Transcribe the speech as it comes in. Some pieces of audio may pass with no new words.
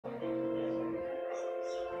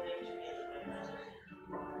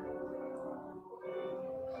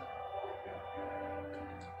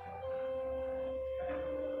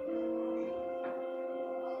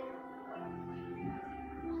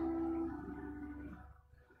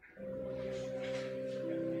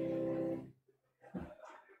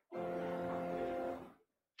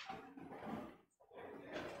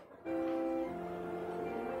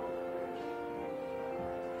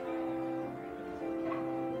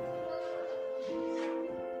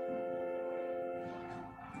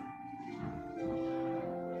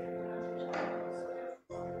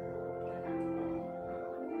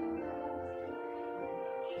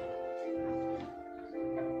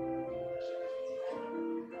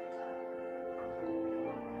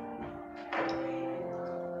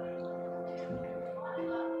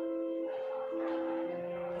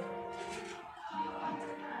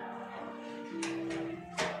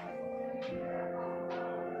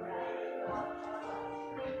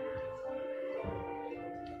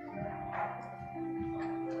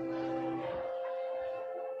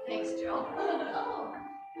go. Oh.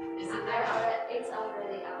 Is it there? It's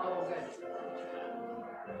already out. Oh, good.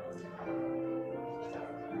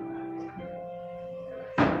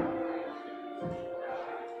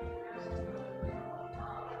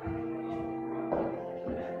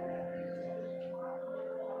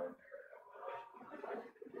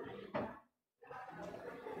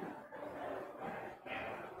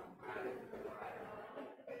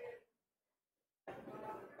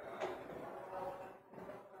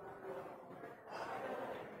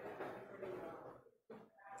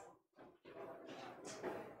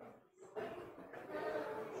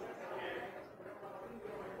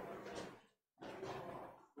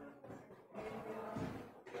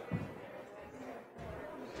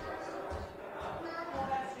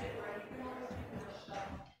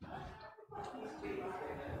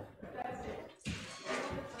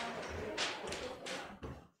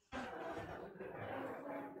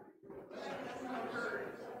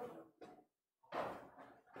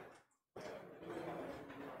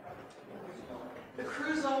 The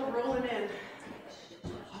crew's all rolling in.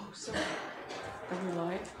 Oh, sorry. Every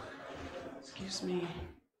light. Excuse me.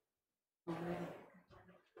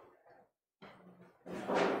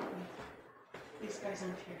 These guys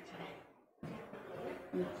aren't here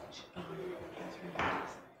today. Catherine.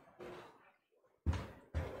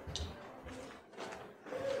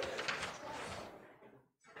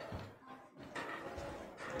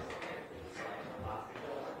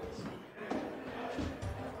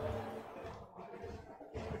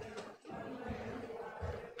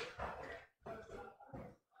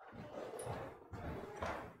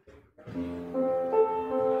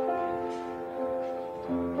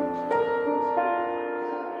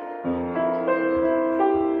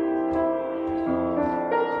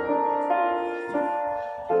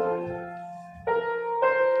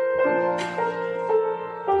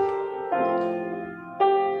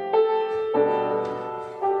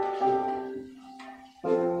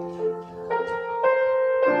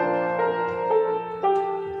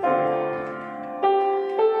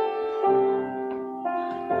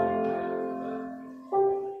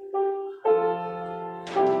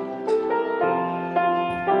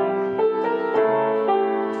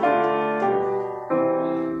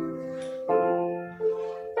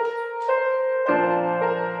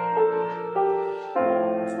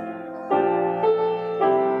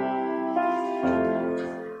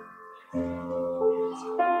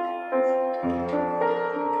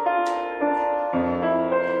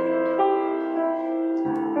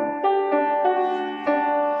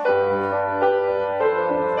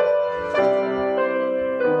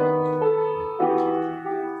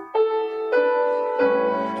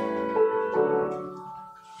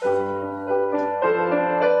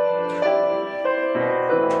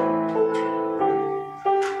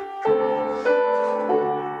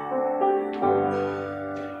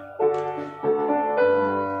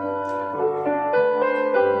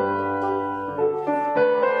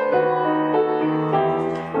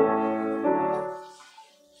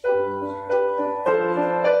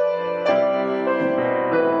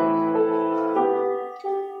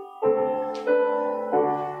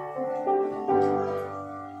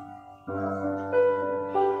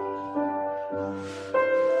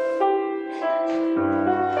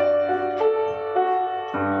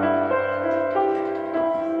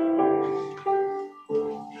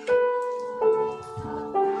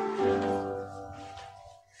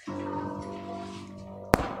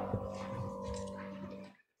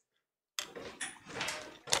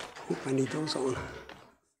 I need those on.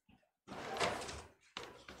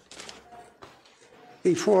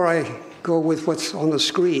 Before I go with what's on the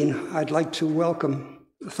screen, I'd like to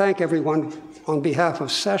thank everyone on behalf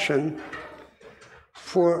of Session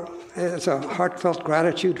as a heartfelt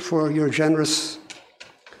gratitude for your generous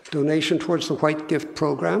donation towards the White Gift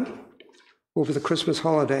program over the Christmas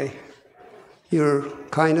holiday. Your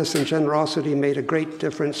kindness and generosity made a great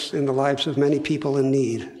difference in the lives of many people in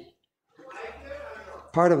need.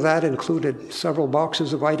 Part of that included several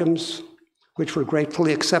boxes of items which were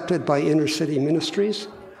gratefully accepted by Inner City Ministries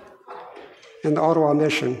and the Ottawa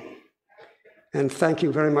Mission. And thank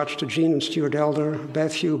you very much to Jean and Stuart Elder,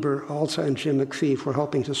 Beth Huber, Alsa and Jim McPhee for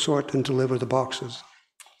helping to sort and deliver the boxes.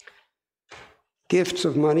 Gifts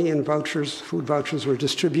of money and vouchers, food vouchers, were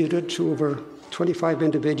distributed to over 25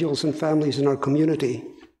 individuals and families in our community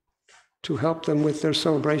to help them with their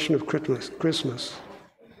celebration of Christmas.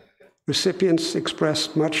 Recipients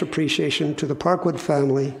expressed much appreciation to the Parkwood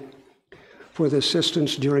family for the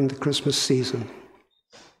assistance during the Christmas season.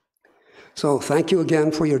 So thank you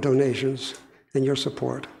again for your donations and your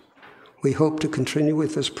support. We hope to continue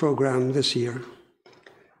with this program this year.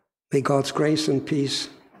 May God's grace and peace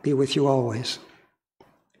be with you always.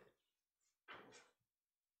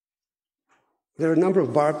 There are a number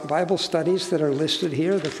of Bible studies that are listed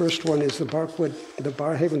here. The first one is the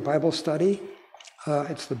Barhaven Bible Study.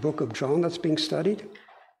 It's the book of John that's being studied.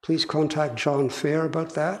 Please contact John Fair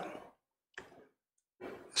about that.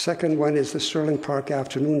 The second one is the Sterling Park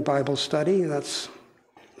Afternoon Bible Study. That's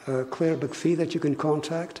Claire McPhee that you can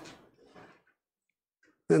contact.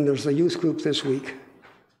 Then there's the youth group this week.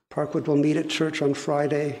 Parkwood will meet at church on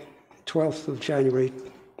Friday, 12th of January,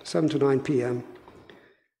 7 to 9 p.m.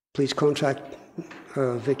 Please contact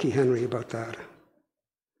Vicki Henry about that.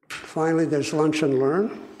 Finally, there's Lunch and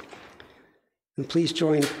Learn. And please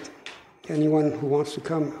join anyone who wants to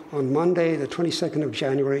come on Monday, the 22nd of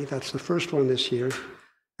January, that's the first one this year,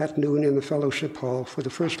 at noon in the Fellowship Hall for the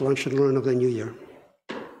first Lunch and Learn of the new year.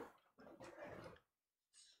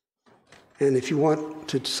 And if you want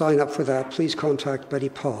to sign up for that, please contact Betty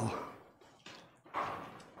Paul.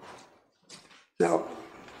 Now,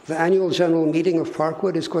 the annual general meeting of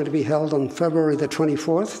Parkwood is going to be held on February the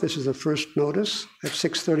 24th. This is the first notice at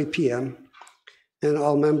 6:30 p.m. And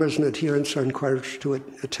all members and adherents are encouraged to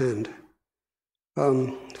attend.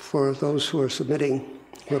 For those who are submitting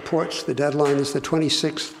reports, the deadline is the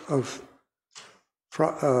 26th of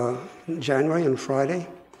January on Friday.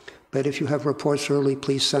 But if you have reports early,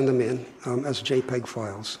 please send them in as JPEG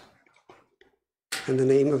files. And the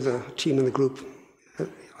name of the team in the group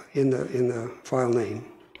in the file name.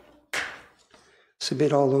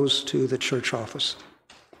 Submit all those to the church office.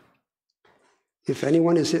 If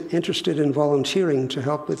anyone is interested in volunteering to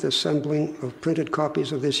help with the assembling of printed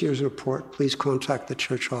copies of this year's report, please contact the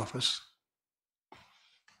church office.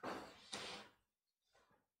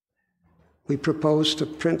 We propose to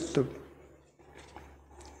print the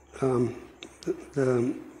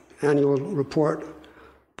annual report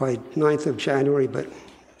by 9th of January, but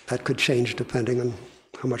that could change depending on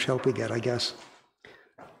how much help we get, I guess.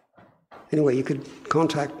 Anyway, you could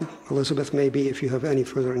contact Elizabeth maybe if you have any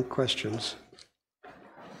further questions.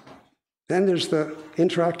 Then there's the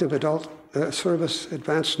interactive adult service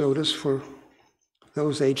advance notice for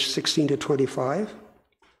those aged 16 to 25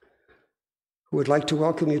 who would like to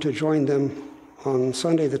welcome you to join them on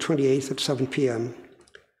Sunday the 28th at 7 p.m.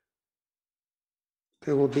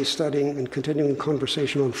 They will be studying and continuing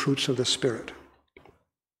conversation on fruits of the Spirit.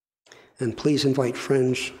 And please invite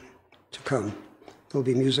friends to come. There'll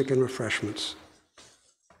be music and refreshments.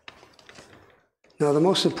 Now, the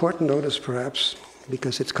most important notice, perhaps,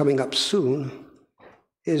 because it's coming up soon,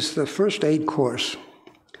 is the first aid course.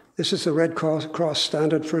 This is the Red Cross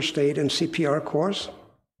Standard First Aid and CPR course,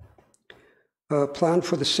 planned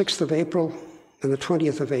for the 6th of April and the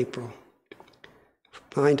 20th of April,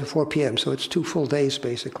 9 to 4 p.m., so it's 2 full days,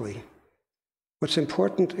 basically. What's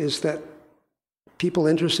important is that people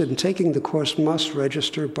interested in taking the course must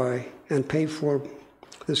register and pay for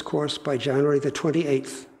this course by January the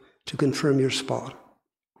 28th to confirm your spot.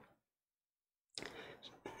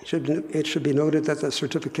 It should be noted that the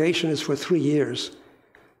certification is for 3 years,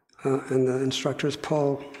 and the instructor is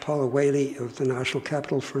Paula Whaley of the National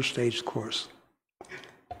Capital First Aid course.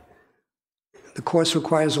 The course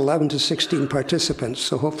requires 11 to 16 participants,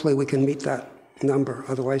 so hopefully we can meet that number.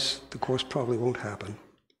 Otherwise, the course probably won't happen.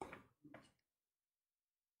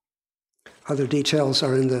 Other details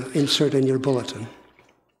are in the insert in your bulletin.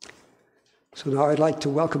 So now I'd like to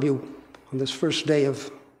welcome you on this first day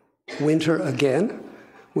of winter again.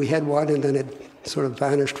 We had one and then it sort of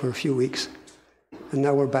vanished for a few weeks. And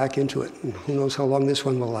now we're back into it. And who knows how long this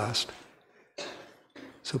one will last.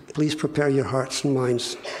 So please prepare your hearts and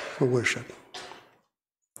minds for worship.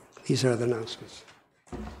 These are the announcements.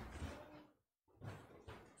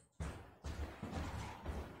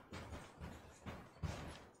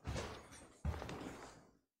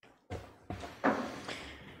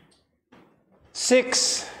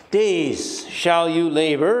 "6 days shall you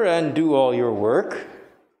labor and do all your work.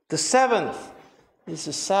 The 7th is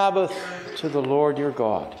the Sabbath to the Lord your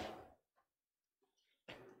God."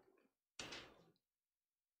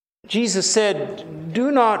 Jesus said,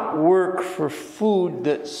 "Do not work for food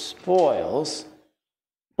that spoils,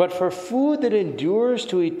 but for food that endures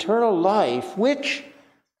to eternal life, which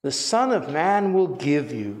the Son of Man will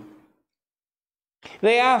give you."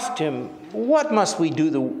 They asked him, "What must we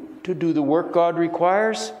do to do the work God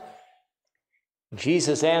requires?"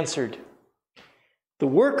 Jesus answered, "The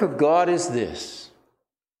work of God is this,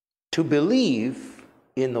 to believe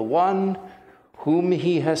in the one whom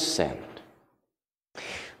he has sent."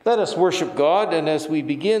 Let us worship God, and as we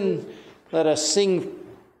begin, let us sing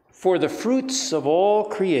 "For the Fruits of All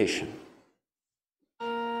Creation."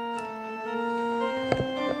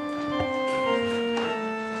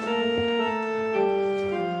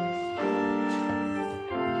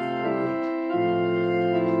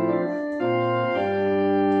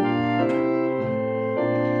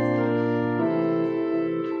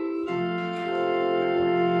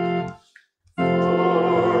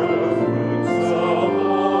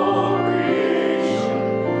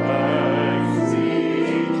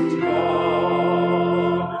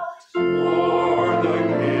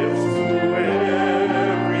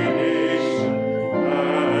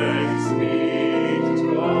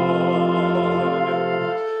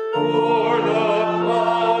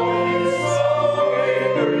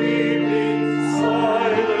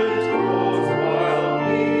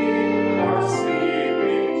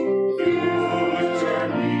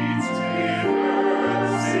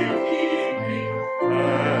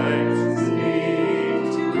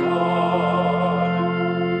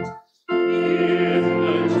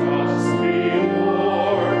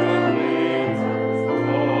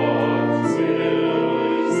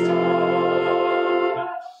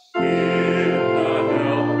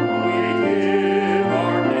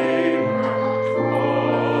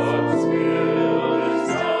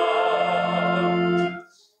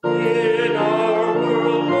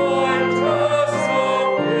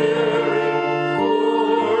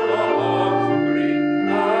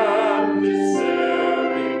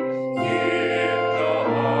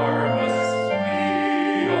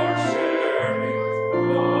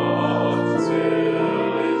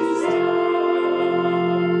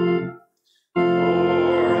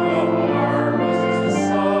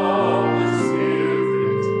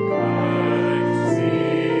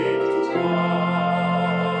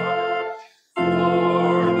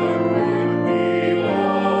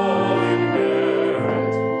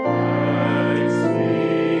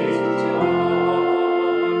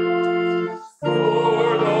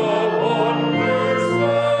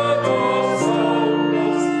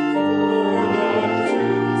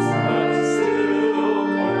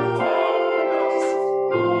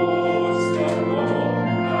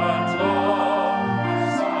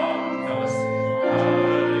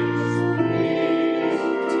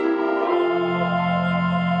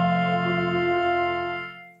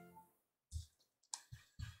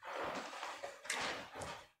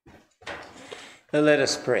 Let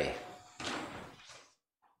us pray.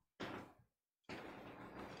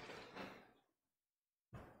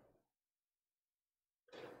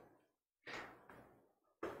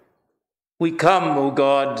 We come, O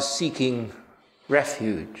God, seeking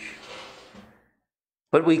refuge.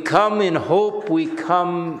 But we come in hope, we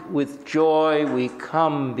come with joy, we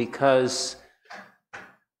come because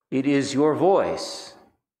it is your voice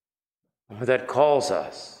that calls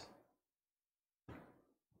us.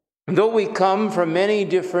 And though we come from many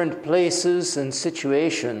different places and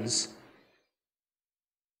situations,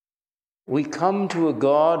 we come to a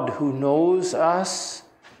God who knows us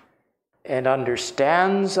and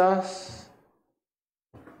understands us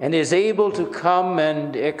and is able to come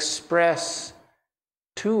and express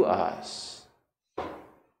to us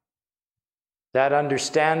that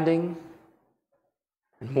understanding,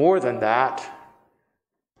 and more than that,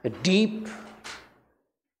 a deep,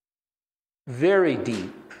 very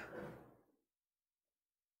deep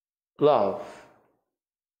love.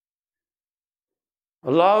 A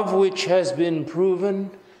love which has been proven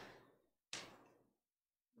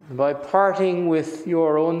by parting with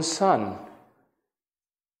your own Son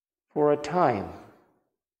for a time,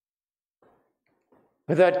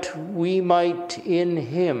 that we might in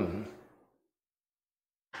him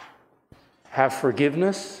have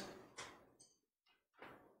forgiveness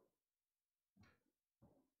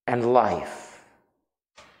and life.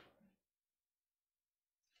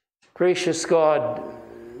 Gracious God,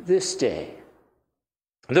 this day,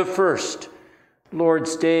 the first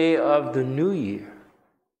Lord's Day of the new year,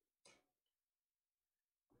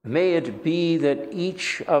 may it be that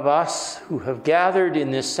each of us who have gathered in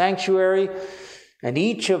this sanctuary and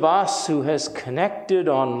each of us who has connected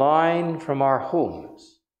online from our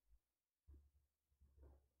homes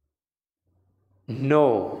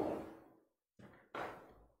know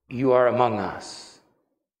you are among us.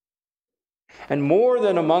 And more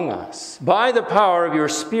than among us, by the power of your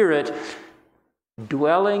Spirit,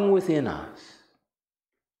 dwelling within us.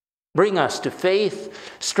 Bring us to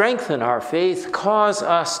faith, strengthen our faith, cause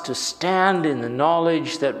us to stand in the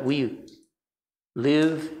knowledge that we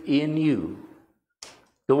live in you,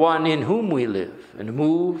 the one in whom we live and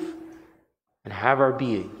move and have our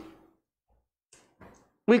being.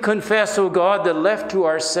 We confess, O God, that left to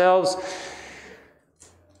ourselves,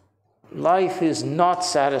 life is not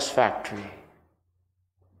satisfactory.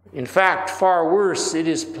 In fact, far worse, it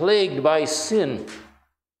is plagued by sin.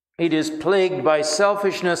 It is plagued by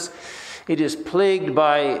selfishness. It is plagued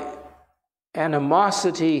by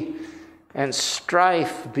animosity and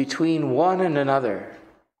strife between one and another.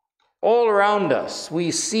 All around us,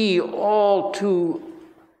 we see all too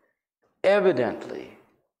evidently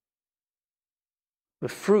the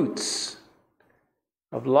fruits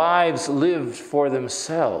of lives lived for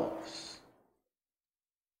themselves,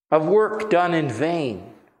 of work done in vain.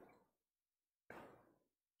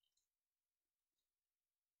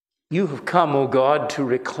 You have come, O God, to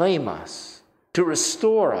reclaim us, to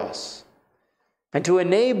restore us, and to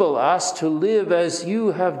enable us to live as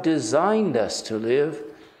you have designed us to live,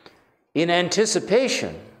 in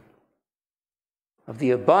anticipation of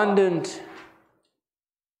the abundant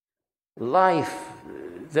life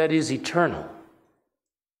that is eternal.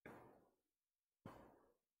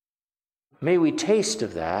 May we taste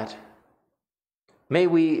of that. May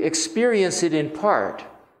we experience it in part.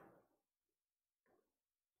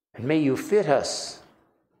 And may you fit us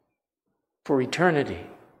for eternity.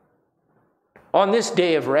 On this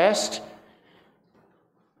day of rest,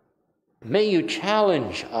 may you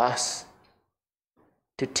challenge us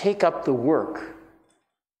to take up the work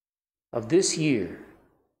of this year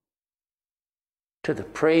to the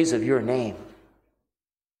praise of your name.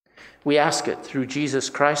 We ask it through Jesus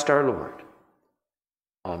Christ our Lord.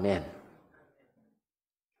 Amen.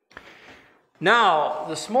 Now,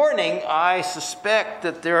 this morning, I suspect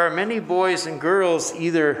that there are many boys and girls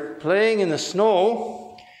either playing in the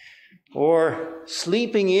snow or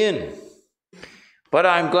sleeping in. But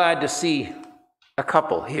I'm glad to see a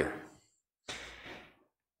couple here.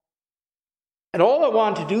 And all I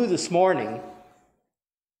want to do this morning,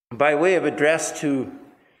 by way of address to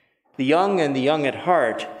the young and the young at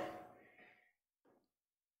heart,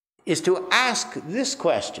 is to ask this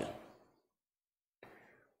question.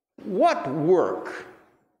 What work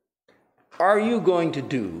are you going to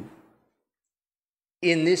do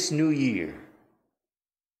in this new year?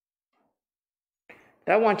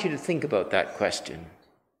 I want you to think about that question,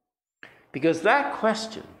 because that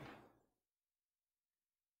question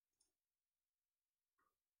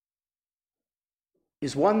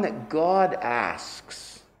is one that God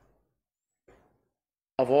asks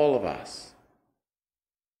of all of us.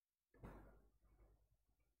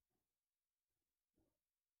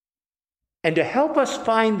 And to help us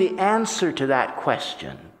find the answer to that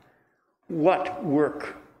question, what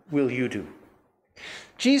work will you do?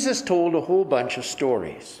 Jesus told a whole bunch of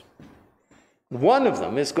stories. One of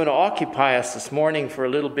them is going to occupy us this morning for a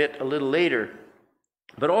little bit, a little later.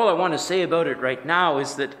 But all I want to say about it right now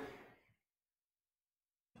is that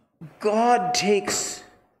God takes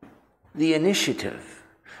the initiative.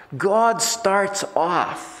 God starts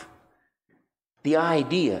off the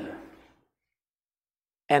idea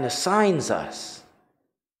and assigns us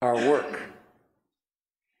our work.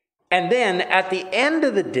 And then at the end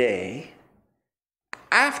of the day,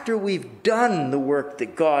 after we've done the work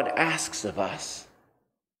that God asks of us,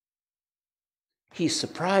 He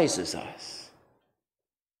surprises us.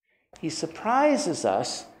 He surprises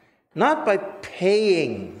us not by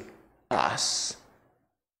paying us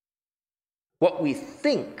what we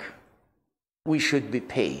think we should be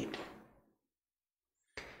paid,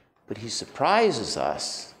 but He surprises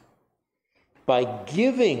us by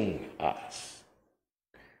giving us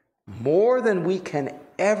more than we can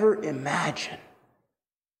ever imagine,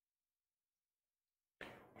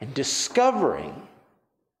 and discovering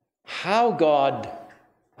how God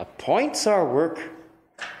appoints our work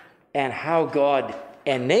and how God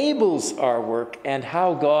enables our work and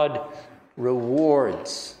how God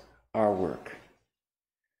rewards our work.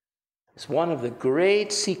 It's one of the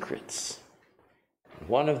great secrets,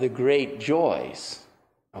 one of the great joys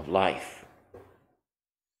of life.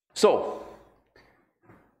 So,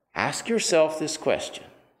 ask yourself this question: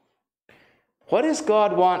 what does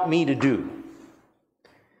God want me to do?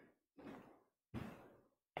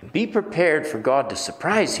 And be prepared for God to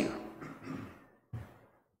surprise you.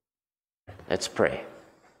 Let's pray.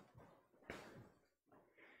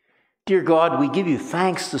 Dear God, we give you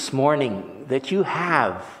thanks this morning that you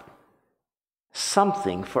have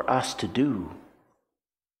something for us to do.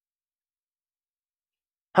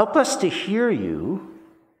 Help us to hear you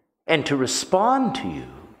and to respond to you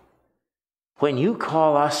when you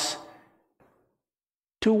call us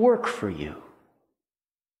to work for you.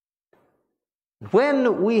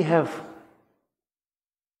 When we have,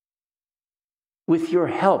 with your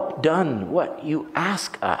help, done what you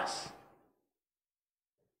ask us,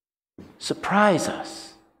 surprise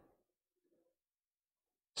us.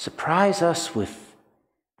 Surprise us with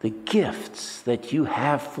the gifts that you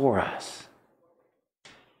have for us.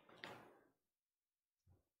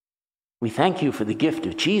 We thank you for the gift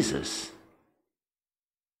of Jesus.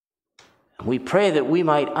 And we pray that we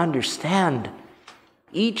might understand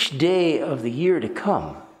each day of the year to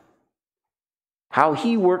come how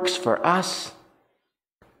He works for us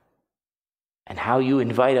and how you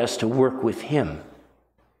invite us to work with Him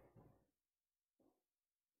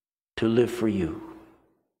to live for you.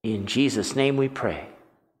 In Jesus' name we pray.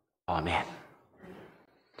 Amen.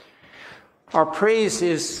 Our praise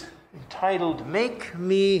is entitled, "Make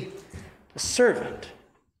Me a Servant."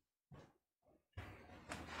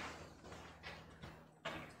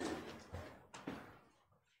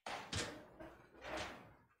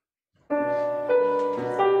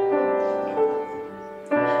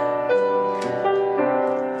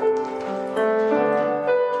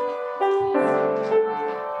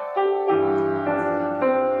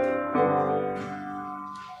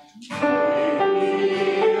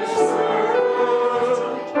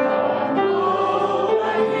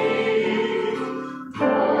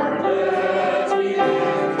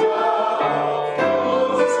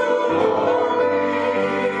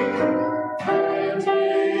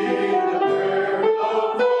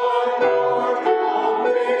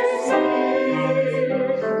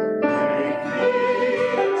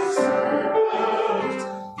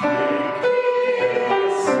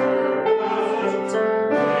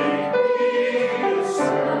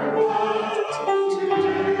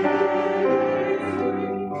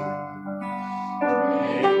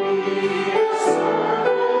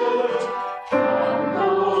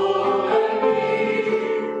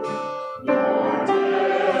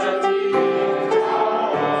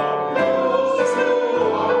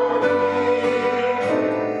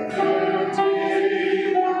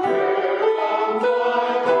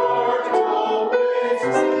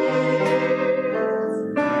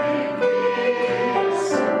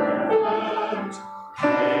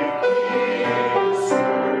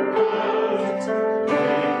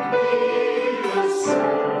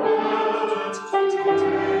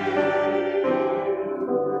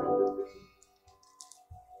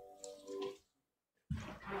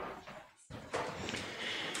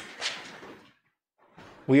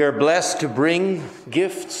 We are blessed to bring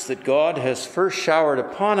gifts that God has first showered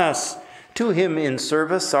upon us to Him in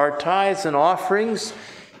service. Our tithes and offerings,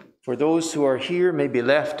 for those who are here, may be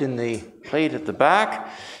left in the plate at the back.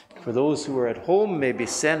 For those who are at home, may be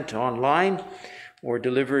sent online or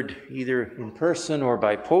delivered either in person or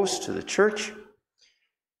by post to the church.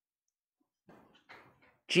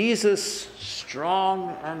 Jesus,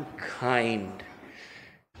 strong and kind,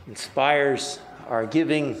 inspires our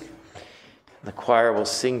giving. The choir will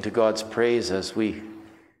sing to God's praise as we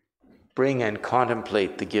bring and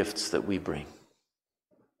contemplate the gifts that we bring.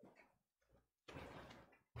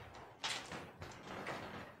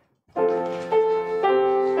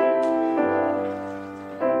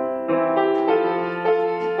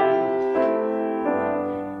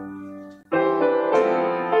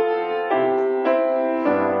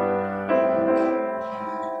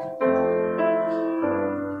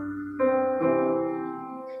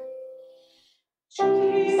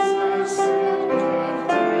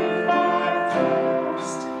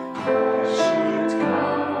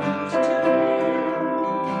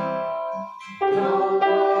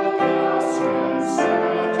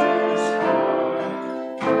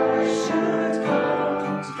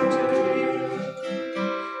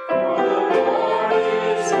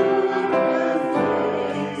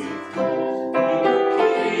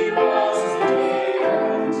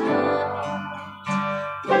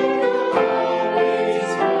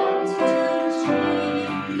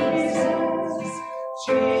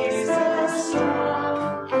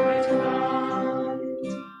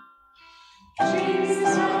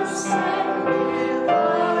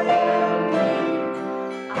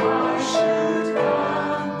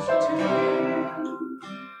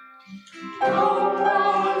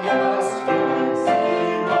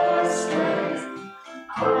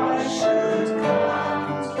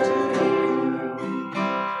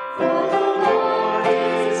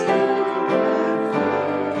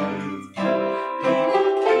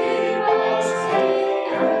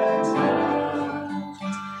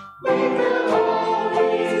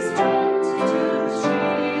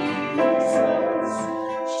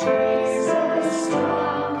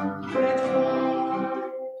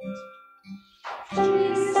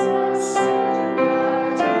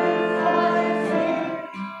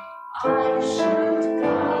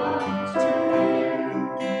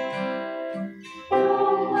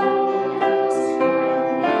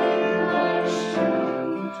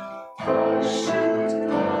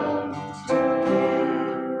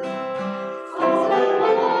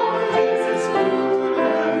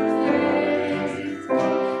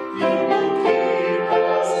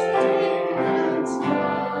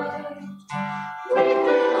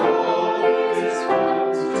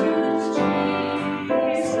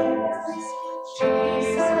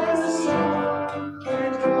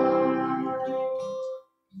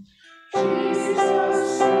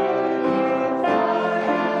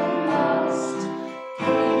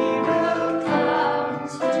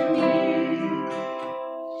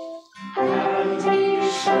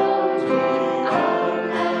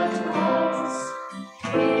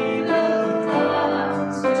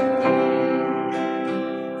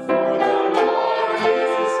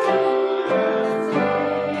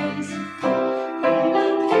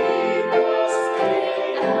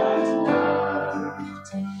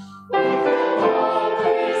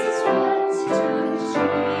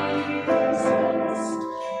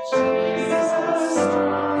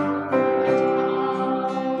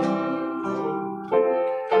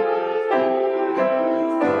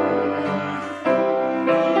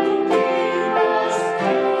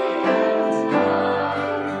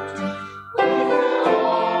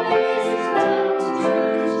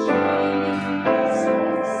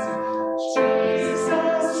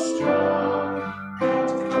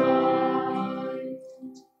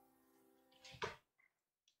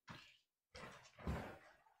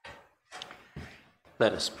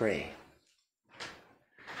 Let us pray.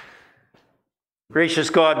 Gracious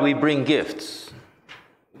God, we bring gifts,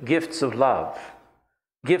 gifts of love,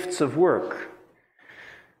 gifts of work,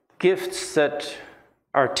 gifts that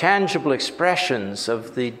are tangible expressions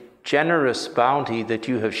of the generous bounty that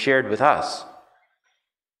you have shared with us.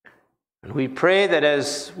 And we pray that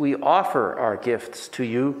as we offer our gifts to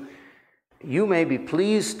you, you may be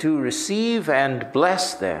pleased to receive and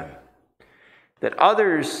bless them, that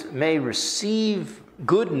others may receive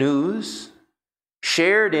good news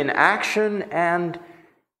shared in action and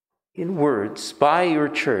in words by your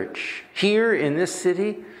church here in this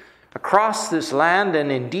city, across this land,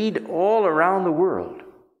 and indeed all around the world.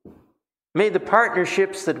 May the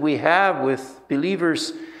partnerships that we have with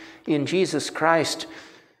believers in Jesus Christ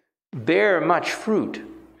bear much fruit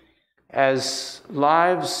as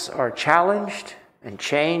lives are challenged and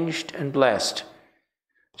changed and blessed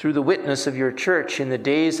through the witness of your church in the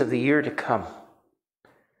days of the year to come.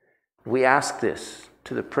 We ask this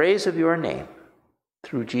to the praise of your name.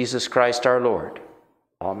 through Jesus Christ our Lord.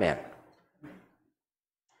 Amen.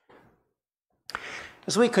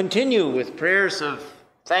 As we continue with prayers of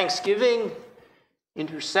thanksgiving,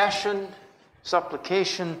 intercession,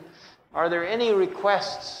 supplication, are there any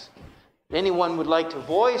requests anyone would like to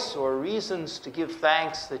voice or reasons to give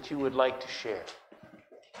thanks that you would like to share?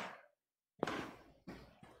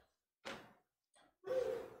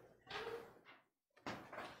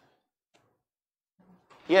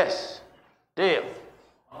 Yes, Dale.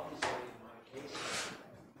 Obviously, in my case,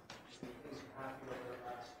 things are happy over the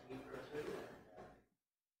last week or two, and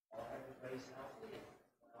all everybody's healthy.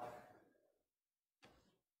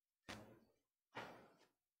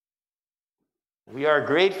 We are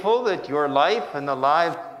grateful that your life and the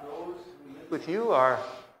lives of those who live with you are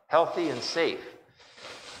healthy and safe,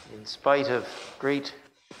 in spite of great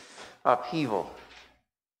upheaval.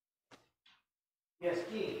 Yes,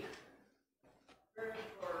 Keith.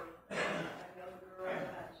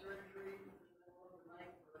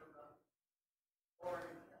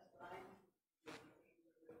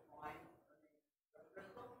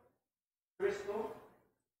 Crystal,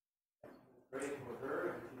 pray for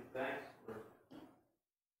her and give thanks for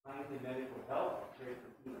timely medical help. Pray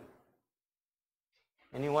for healing.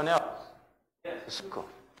 Anyone else? Yes, Asuquo.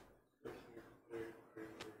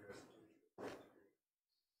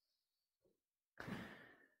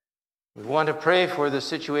 We want to pray for the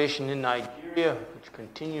situation in Nigeria, which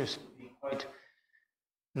continues to be quite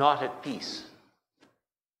not at peace.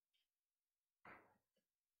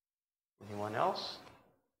 Anyone else?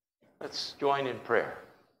 Let's join in prayer.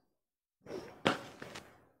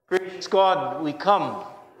 Gracious God, we come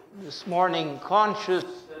this morning conscious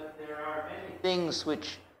that there are many things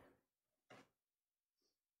which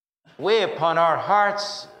weigh upon our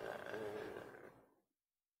hearts,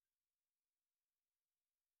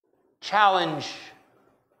 challenge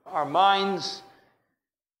our minds,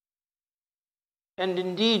 and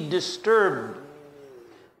indeed disturb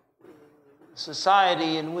the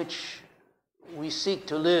society in which we seek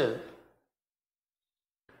to live.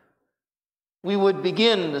 We would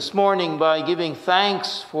begin this morning by giving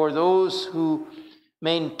thanks for those who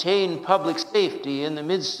maintain public safety in the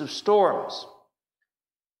midst of storms.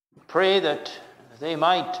 Pray that they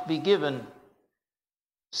might be given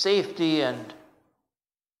safety and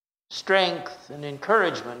strength and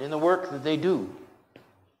encouragement in the work that they do.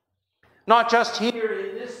 Not just here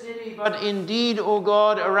in this city, but indeed, O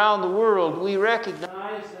God, around the world. We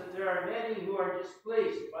recognize that there are many who are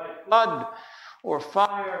displaced by flood or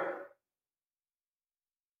fire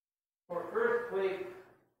or earthquake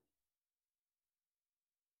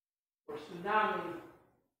or tsunami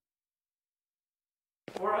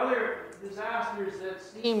or other disasters that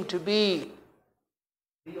seem to be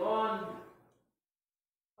beyond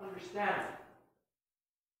understanding.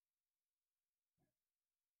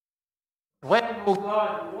 When, O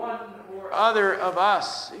God, one or other of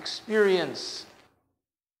us experience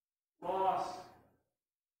loss,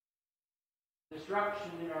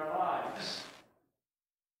 disruption in our lives,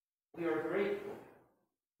 we are grateful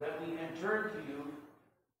that we can turn to you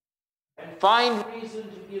and find reason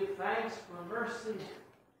to give thanks for mercy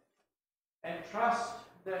and trust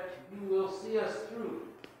that you will see us through.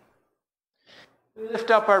 We lift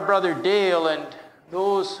up our brother Dale and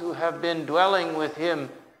those who have been dwelling with him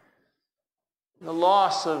in the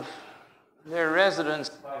loss of their residence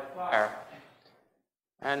by fire.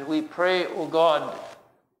 And we pray, O God,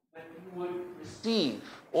 that you would receive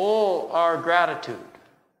all our gratitude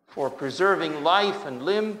for preserving life and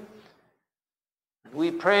limb.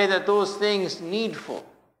 We pray that those things needful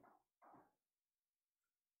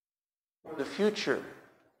for the future,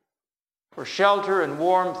 for shelter and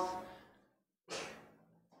warmth,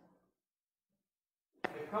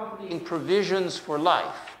 accompanying provisions for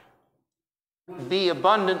life, would be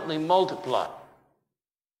abundantly multiplied,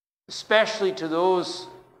 especially to those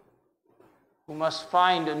who must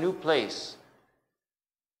find a new place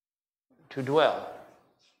to dwell.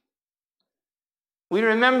 We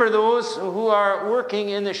remember those who are working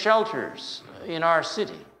in the shelters in our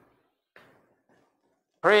city.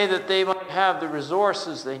 Pray that they might have the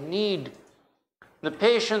resources they need, the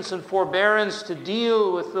patience and forbearance to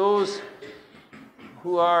deal with those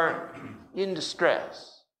who are in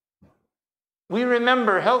distress. We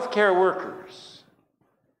remember healthcare workers,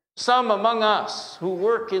 some among us who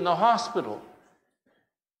work in the hospital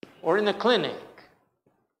or in the clinic,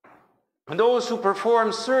 and those who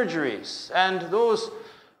perform surgeries and those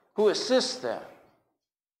who assist them.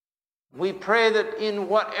 We pray that in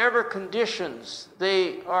whatever conditions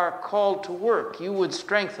they are called to work, you would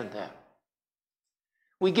strengthen them.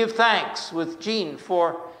 We give thanks with Jean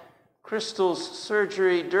for Crystal's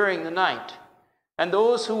surgery during the night. and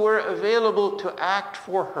those who were available to act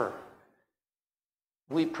for her.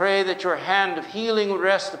 We pray that your hand of healing would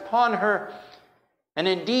rest upon her. And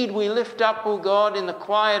indeed, we lift up, O God, in the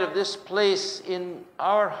quiet of this place in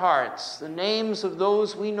our hearts, the names of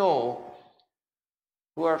those we know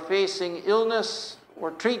who are facing illness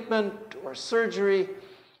or treatment or surgery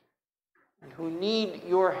and who need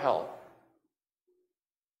your help.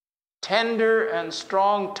 Tender and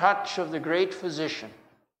strong touch of the great physician.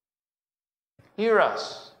 Hear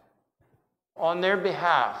us on their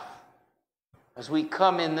behalf as we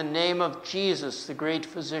come in the name of Jesus, the great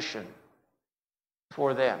physician,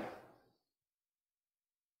 for them.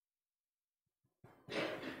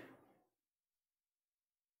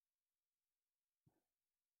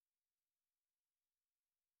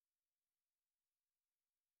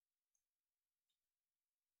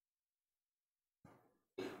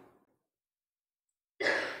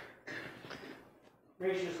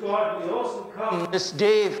 Gracious God, we also come This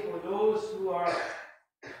day for those who are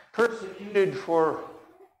persecuted for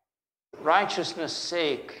righteousness'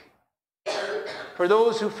 sake, for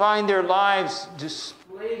those who find their lives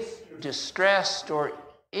displaced, or distressed, or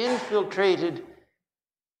infiltrated.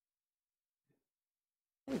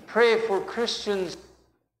 We pray for Christians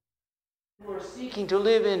who are seeking to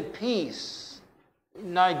live in peace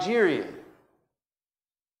in Nigeria.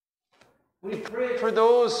 We pray for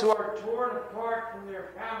those who are torn apart from their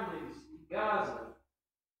families in Gaza,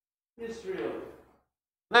 Israel,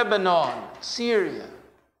 Lebanon, Syria,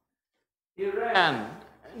 Iran,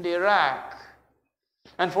 and Iraq,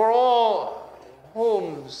 and for all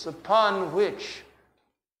homes upon which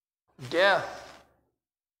death,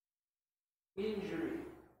 injury,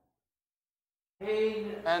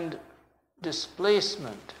 pain, and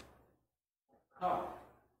displacement come.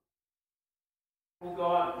 Oh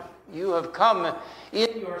God, you have come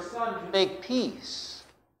in your Son to make peace.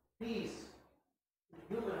 Peace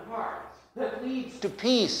in human hearts that leads to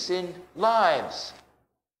peace in lives.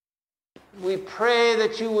 We pray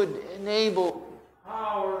that you would enable the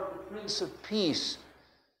power of the Prince of Peace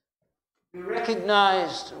to be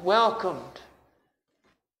recognized, welcomed.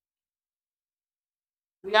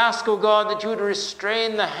 We ask, O God, that you would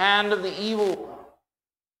restrain the hand of the evil one.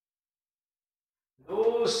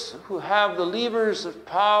 Those who have the levers of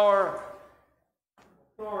power,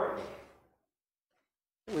 authority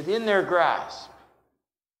within their grasp,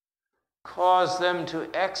 cause them to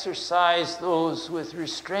exercise those with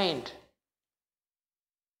restraint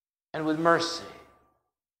and with mercy.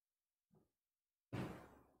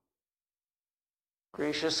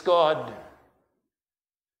 Gracious God,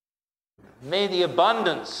 may the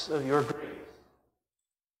abundance of your grace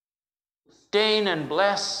sustain and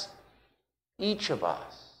bless each of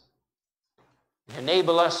us.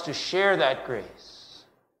 Enable us to share that grace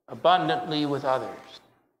abundantly with others.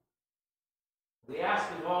 We ask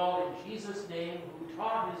it all in Jesus' name, who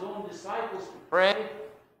taught his own disciples to pray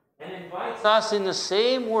and invites us in the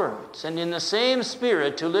same words and in the same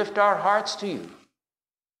spirit to lift our hearts to you.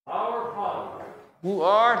 Our Father, who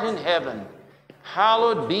art in heaven,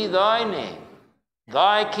 hallowed be thy name.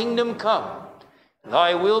 Thy kingdom come,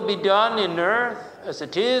 thy will be done in earth as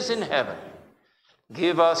it is in heaven.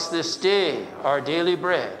 Give us this day our daily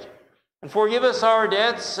bread, and forgive us our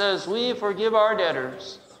debts as we forgive our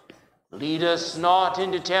debtors. Lead us not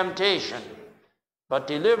into temptation, but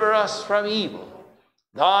deliver us from evil.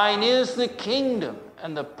 Thine is the kingdom,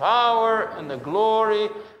 and the power, and the glory,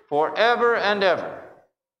 forever and ever.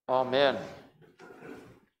 Amen.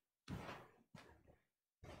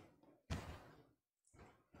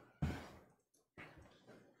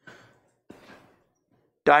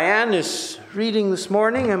 Diane is reading this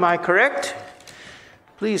morning, am I correct?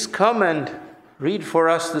 Please come and read for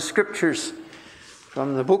us the scriptures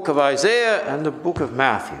from the book of Isaiah and the book of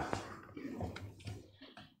Matthew.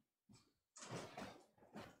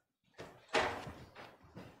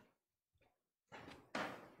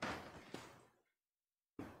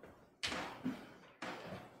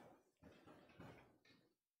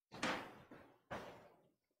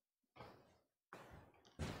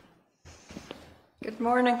 Good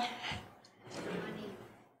morning.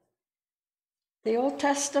 The Old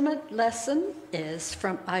Testament lesson is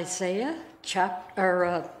from Isaiah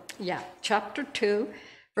chapter 2,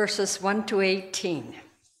 verses 1 to 18.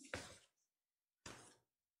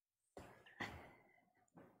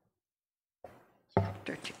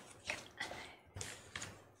 Chapter 2.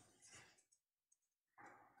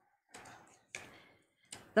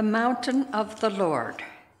 The mountain of the Lord.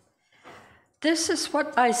 This is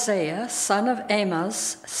what Isaiah, son of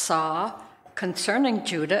Amos, saw concerning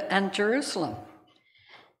Judah and Jerusalem.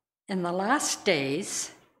 In the last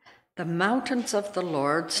days, the mountains of the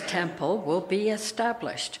Lord's temple will be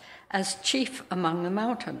established as chief among the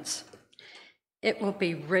mountains. It will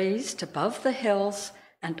be raised above the hills,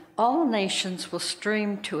 and all nations will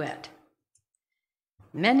stream to it.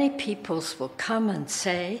 Many peoples will come and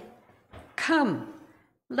say, "Come,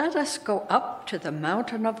 let us go up to the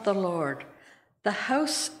mountain of the Lord, the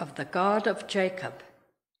house of the God of Jacob.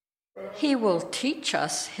 He will teach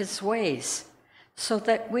us his ways, so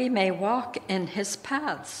that we may walk in his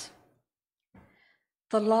paths."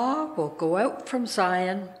 The law will go out from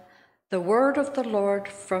Zion, the word of the Lord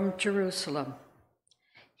from Jerusalem.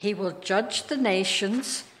 He will judge the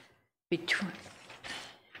nations between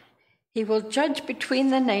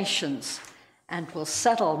the nations, and will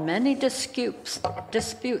settle many disputes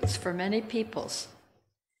for many peoples.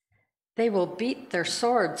 They will beat their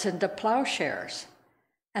swords into plowshares,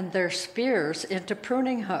 and their spears into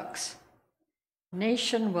pruning hooks.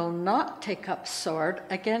 Nation will not take up sword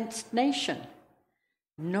against nation,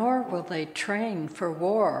 nor will they train for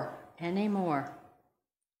war any more.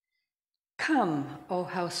 Come, O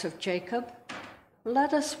house of Jacob,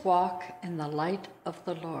 let us walk in the light of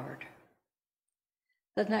the Lord.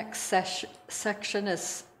 The next section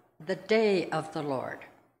is the day of the Lord.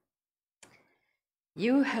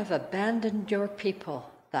 You have abandoned your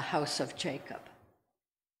people, the house of Jacob.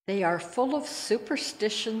 They are full of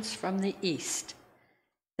superstitions from the east.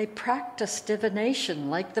 They practice divination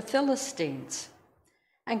like the Philistines,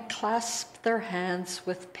 and clasp their hands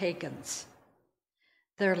with pagans.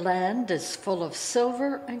 Their land is full of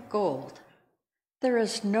silver and gold. There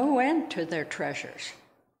is no end to their treasures.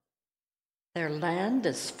 Their land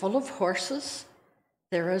is full of horses.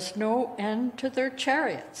 There is no end to their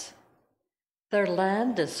chariots. Their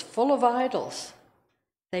land is full of idols.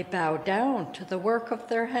 They bow down to the work of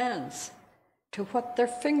their hands, to what their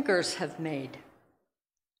fingers have made.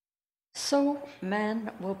 So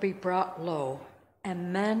man will be brought low,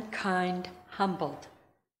 and mankind humbled.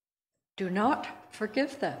 Do not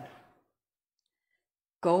forgive them.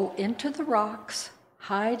 Go into the rocks,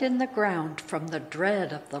 hide in the ground from the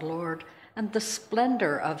dread of the Lord and the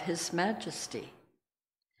splendor of his majesty.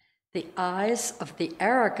 The eyes of the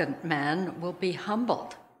arrogant man will be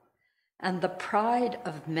humbled, and the pride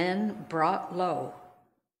of men brought low.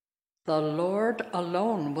 The Lord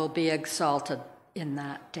alone will be exalted in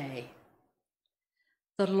that day.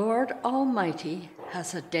 The Lord Almighty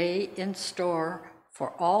has a day in store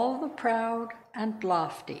for all the proud and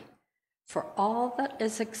lofty, for all that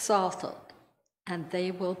is exalted, and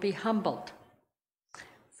they will be humbled.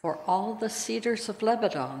 For all the cedars of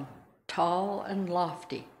Lebanon, tall and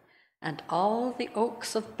lofty, and all the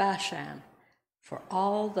oaks of Bashan, for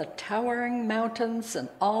all the towering mountains and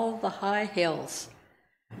all the high hills,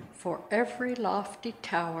 for every lofty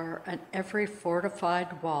tower and every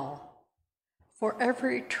fortified wall, for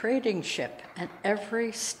every trading ship and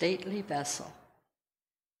every stately vessel.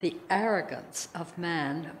 The arrogance of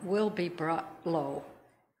man will be brought low,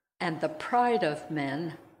 and the pride of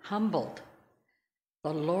men humbled.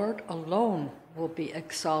 The Lord alone will be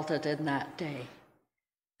exalted in that day,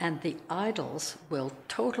 and the idols will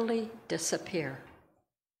totally disappear.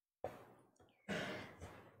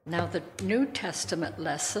 Now, the New Testament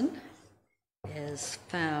lesson is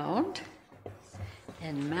found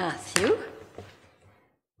in Matthew,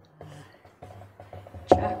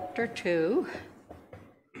 chapter 2.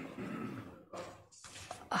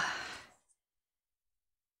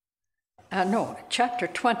 Chapter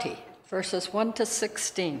 20, verses 1 to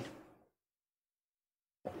 16.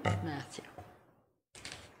 Matthew.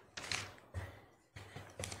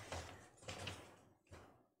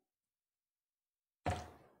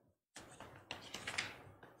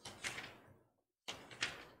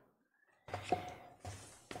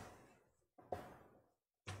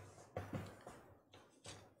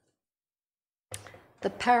 The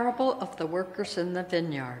parable of the workers in the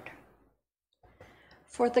vineyard.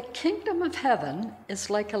 For the kingdom of heaven is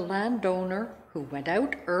like a landowner who went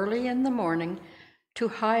out early in the morning to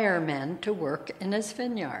hire men to work in his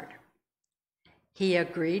vineyard. He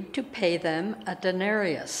agreed to pay them a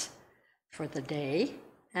denarius for the day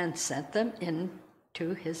and sent them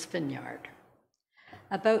into his vineyard.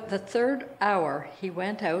 About the third hour, he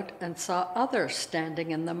went out and saw others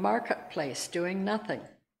standing in the marketplace doing nothing.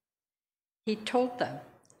 He told them,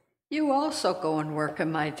 "You also go and work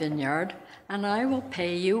in my vineyard, and I will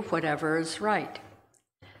pay you whatever is right."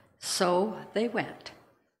 So they went.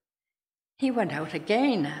 He went out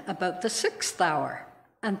again about the 6th hour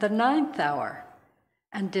and the 9th hour,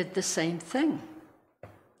 and did the same thing.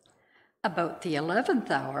 About the 11th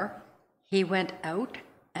hour, he went out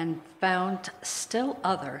and found still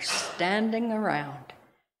others standing around.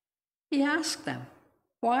 He asked them,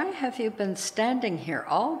 Why have you been standing here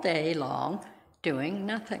all day long doing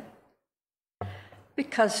nothing?"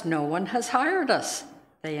 "Because no one has hired us,"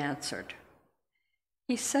 they answered.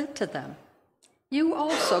 He said to them, "You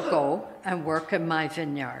also go and work in my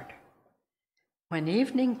vineyard." When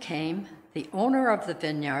evening came, the owner of the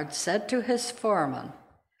vineyard said to his foreman,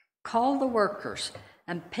 "Call the workers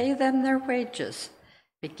and pay them their wages,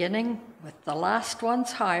 beginning with the last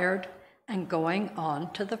ones hired and going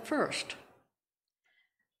on to the first."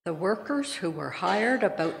 The workers who were hired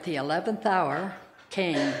about the 11th hour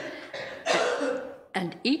came,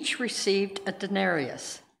 and each received a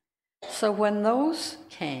denarius. So when those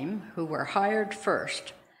came who were hired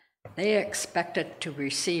first, they expected to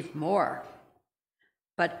receive more.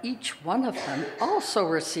 But each one of them also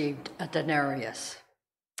received a denarius.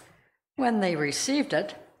 When they received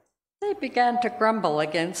it, they began to grumble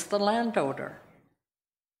against the landowner.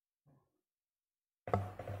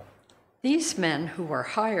 "These men who were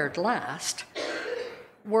hired last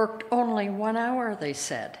worked only 1 hour," they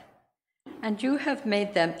said, "and you have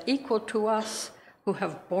made them equal to us who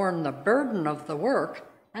have borne the burden of the work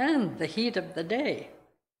and the heat of the day."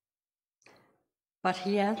 But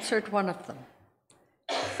he answered one of them,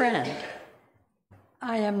 "Friend,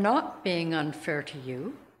 I am not being unfair to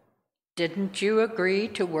you. Didn't you agree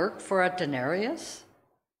to work for a denarius?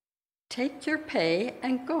 Take your pay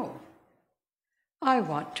and go. I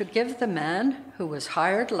want to give the man who was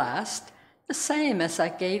hired last the same as I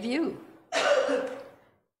gave you.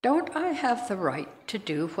 Don't I have the right to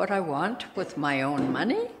do what I want with my own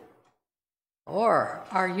money? Or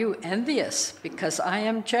are you envious because I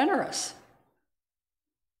am generous?"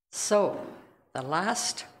 So the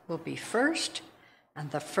last will be first,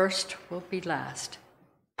 and the first will be last.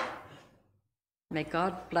 May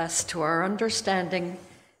God bless to our understanding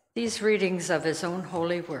these readings of his own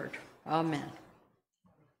holy word. Amen.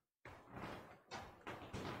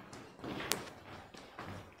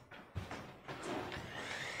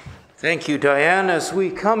 Thank you, Diane. As we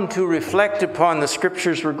come to reflect upon the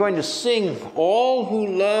scriptures, we're going to sing "All Who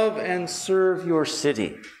Love and Serve Your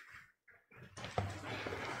City."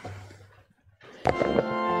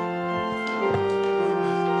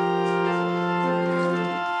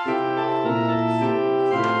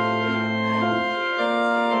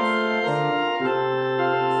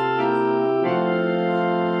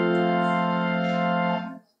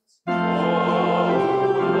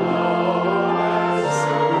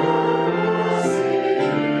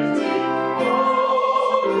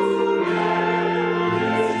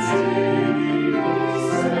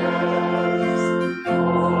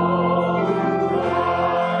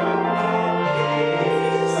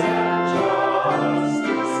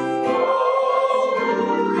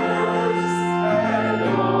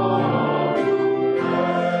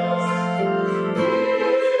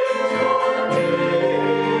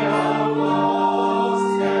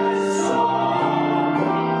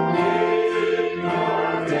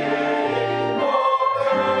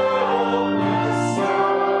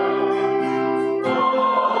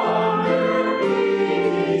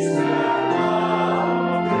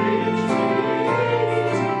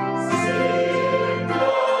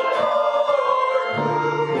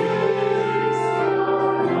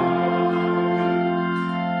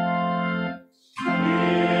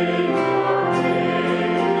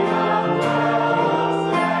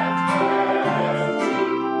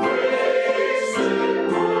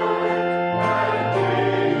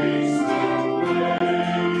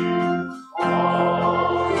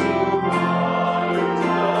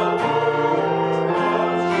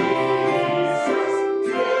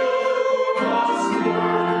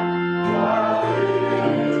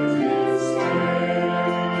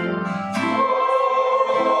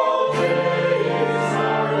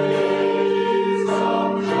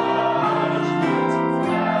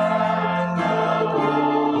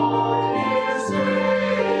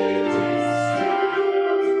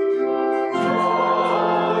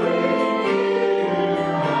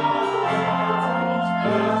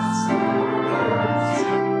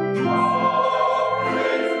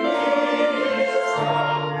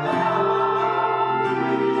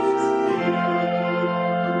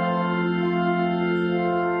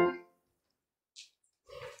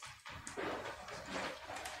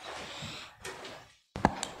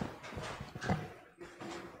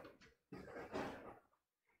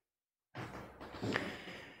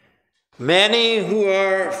 Many who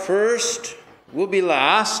are first will be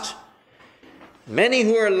last. Many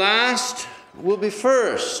who are last will be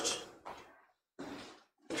first.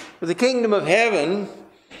 For the kingdom of heaven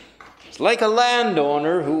is like a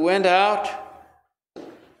landowner who went out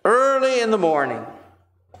early in the morning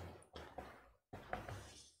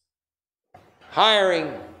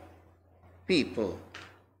hiring people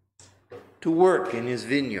to work in his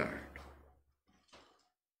vineyard.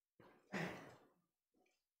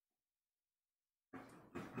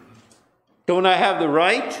 Don't I have the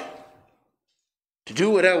right to do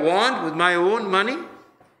what I want with my own money?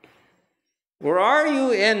 Or are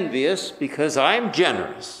you envious because I'm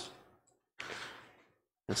generous?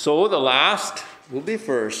 And so the last will be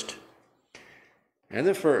first, and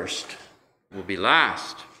the first will be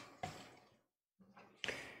last.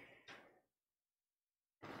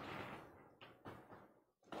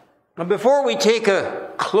 Now, before we take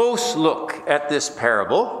a close look at this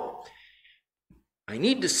parable, I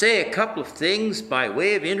need to say a couple of things by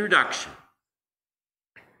way of introduction.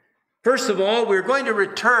 First of all, we're going to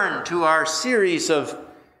return to our series of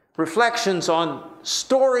reflections on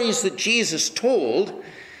stories that Jesus told,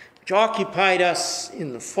 which occupied us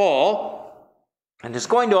in the fall, and is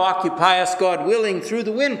going to occupy us, God willing, through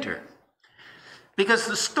the winter. Because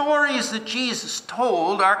the stories that Jesus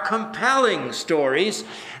told are compelling stories.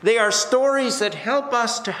 They are stories that help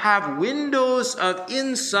us to have windows of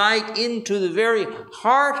insight into the very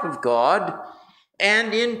heart of God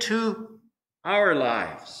and into our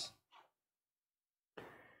lives.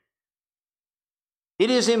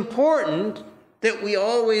 It is important that we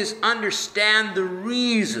always understand the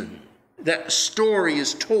reason that a story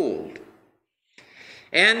is told.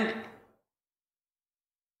 And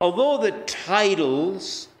although the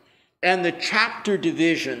titles and the chapter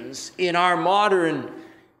divisions in our modern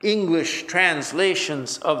English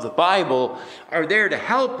translations of the Bible are there to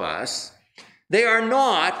help us, they are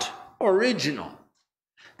not original.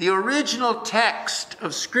 The original text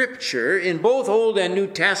of Scripture in both Old and New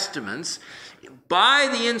Testaments, by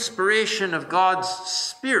the inspiration of God's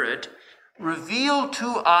Spirit, reveal to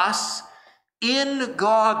us in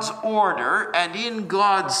God's order and in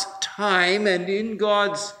God's time and in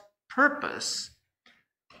God's purpose,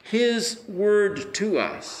 His word to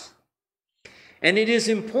us. And it is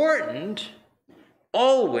important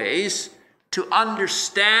always to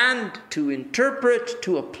understand, to interpret,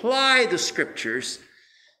 to apply the Scriptures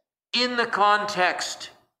in the context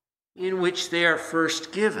in which they are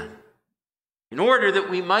first given, in order that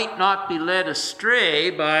we might not be led astray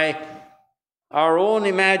by our own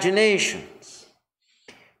imaginations.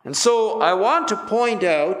 And so I want to point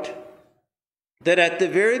out that at the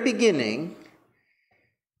very beginning,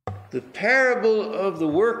 the parable of the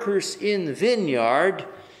workers in the vineyard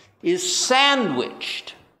is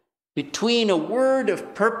sandwiched between a word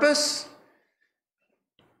of purpose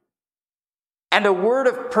and a word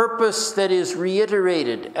of purpose that is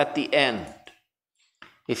reiterated at the end.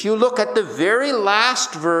 If you look at the very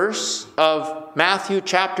last verse of Matthew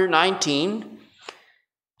chapter 19,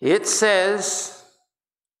 it says,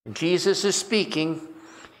 Jesus is speaking,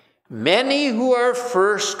 "Many who are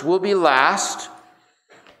first will be last,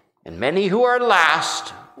 and many who are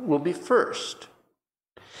last will be first."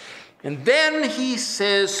 And then he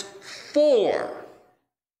says, "For."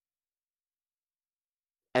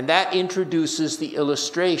 And that introduces the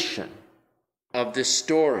illustration of this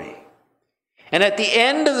story. And at the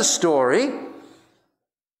end of the story,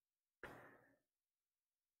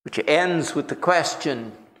 which ends with the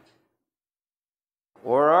question,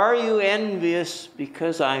 "Or are you envious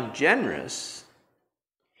because I'm generous?"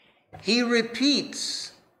 he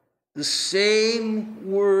repeats the same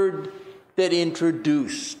word that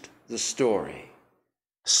introduced the story.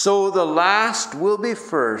 So the last will be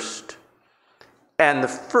first, and the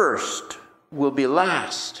first will be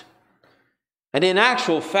last. And in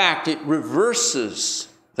actual fact, it reverses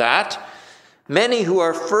that. Many who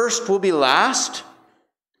are first will be last,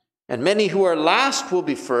 and many who are last will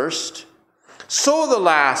be first. So the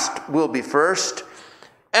last will be first,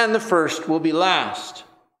 and the first will be last.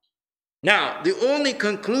 Now, the only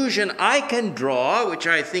conclusion I can draw, which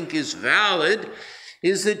I think is valid,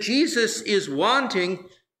 is that Jesus is wanting,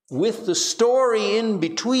 with the story in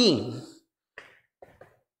between,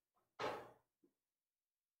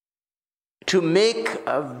 to make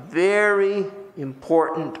a very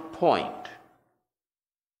important point.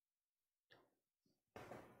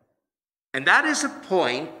 And that is a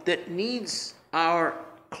point that needs our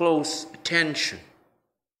close attention.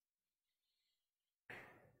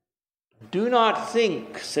 "Do not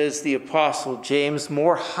think," says the Apostle James,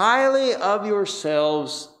 "more highly of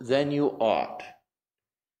yourselves than you ought,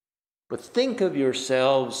 but think of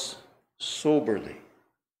yourselves soberly."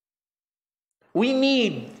 We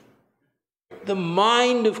need the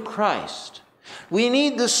mind of Christ. We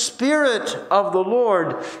need the Spirit of the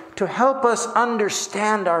Lord to help us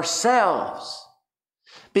understand ourselves,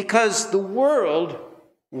 because the world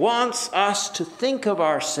wants us to think of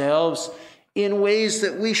ourselves in ways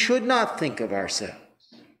that we should not think of ourselves.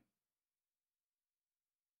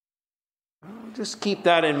 Just keep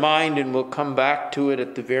that in mind, and we'll come back to it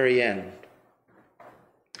at the very end.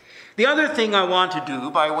 The other thing I want to do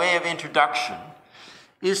by way of introduction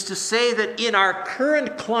is to say that in our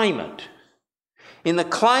current climate, in the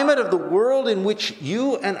climate of the world in which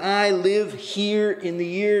you and I live here in the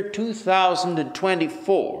year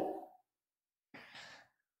 2024,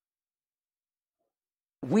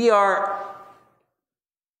 we are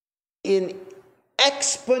in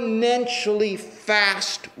exponentially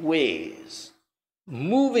fast ways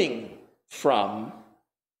moving from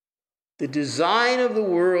the design of the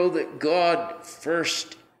world that God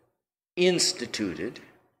first instituted.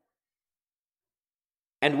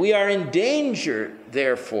 And we are in danger,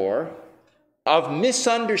 therefore, of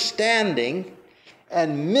misunderstanding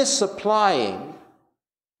and misapplying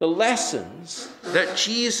the lessons that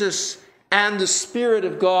Jesus and the Spirit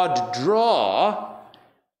of God draw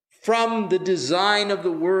from the design of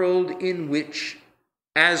the world in which,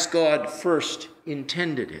 as God first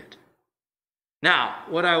intended it. Now,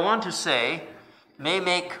 what I want to say may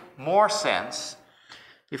make more sense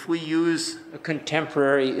if we use a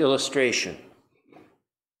contemporary illustration.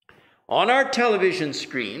 On our television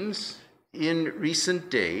screens in recent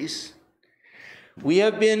days, we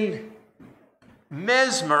have been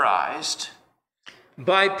mesmerized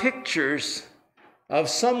by pictures of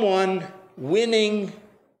someone winning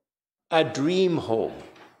a dream home.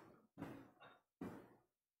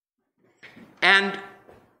 And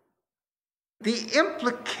the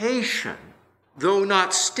implication, though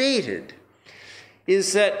not stated,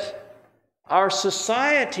 is that our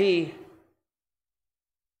society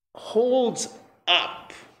holds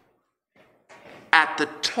up at the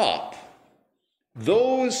top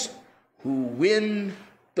those who win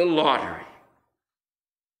the lottery.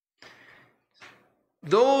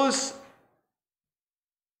 Those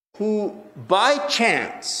who, by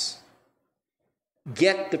chance,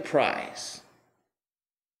 get the prize.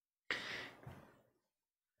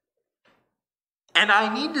 And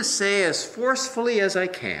I need to say as forcefully as I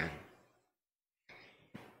can,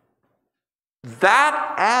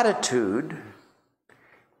 that attitude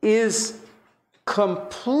is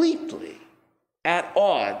completely at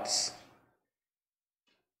odds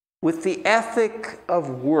with the ethic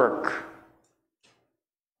of work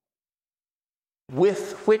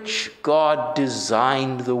with which God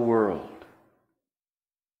designed the world.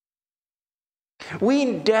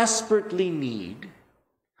 We desperately need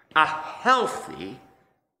a healthy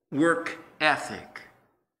work ethic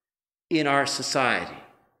in our society.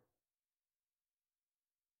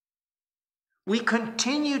 We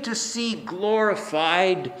continue to see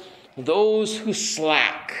glorified those who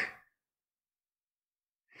slack,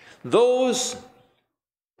 those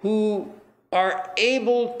who are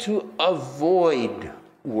able to avoid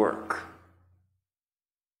work,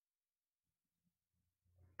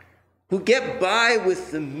 who get by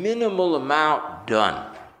with the minimal amount done.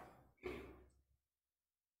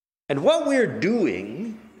 And what we're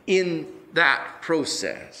doing in that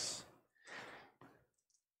process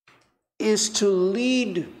is to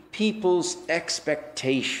lead people's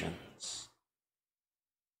expectations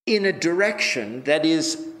in a direction that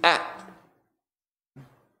is at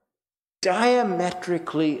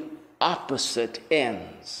diametrically opposite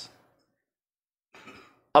ends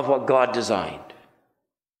of what God designed.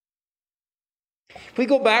 If we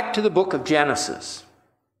go back to the book of Genesis,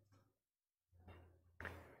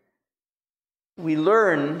 we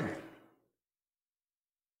learn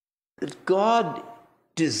that God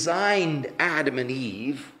designed Adam and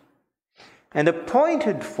Eve and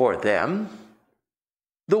appointed for them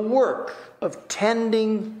the work of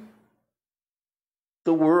tending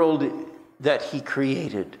the world that he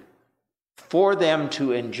created for them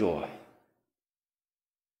to enjoy.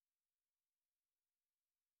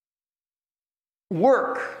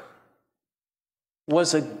 Work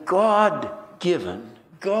was a God-given,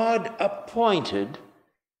 God-appointed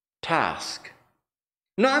task.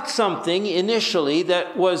 Not something initially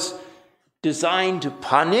that was designed to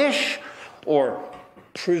punish or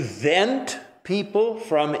prevent people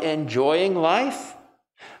from enjoying life.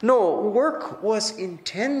 No, work was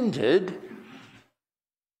intended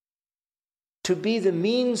to be the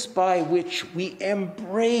means by which we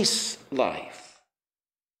embrace life.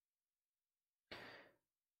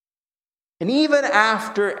 And even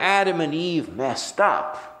after Adam and Eve messed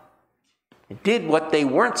up and did what they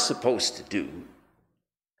weren't supposed to do,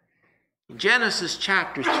 in Genesis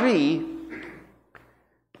chapter 3,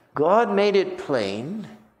 God made it plain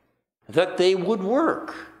that they would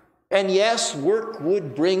work. And yes, work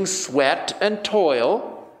would bring sweat and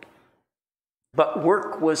toil, but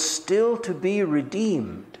work was still to be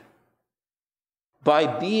redeemed by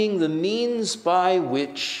being the means by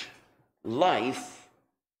which life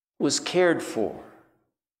was cared for.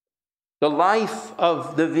 The life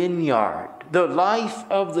of the vineyard, the life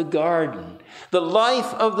of the garden, the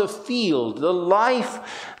life of the field, the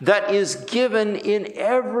life that is given in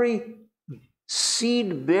every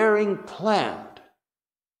seed-bearing plant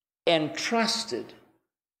entrusted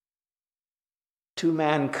to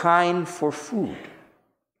mankind for food.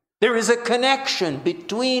 There is a connection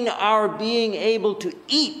between our being able to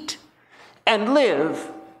eat and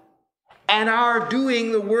live and our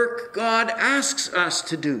doing the work God asks us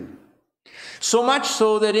to do. So much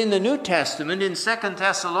so that in the New Testament, in 2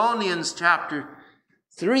 Thessalonians chapter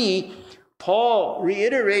 3, Paul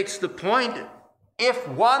reiterates the point, if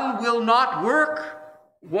one will not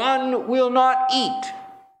work, one will not eat.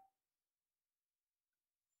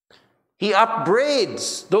 He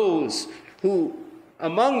upbraids those who,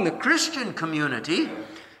 among the Christian community,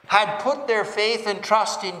 had put their faith and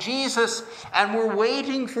trust in Jesus and were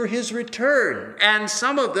waiting for his return. And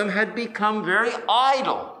some of them had become very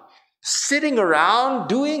idle, sitting around,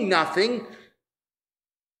 doing nothing,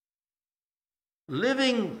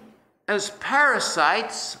 living as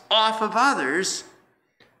parasites off of others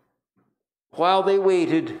while they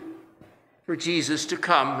waited for Jesus to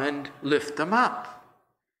come and lift them up.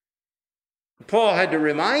 Paul had to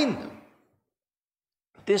remind them,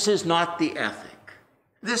 this is not the ethic.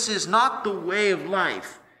 This is not the way of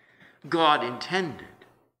life God intended.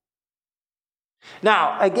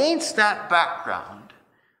 Now, against that background,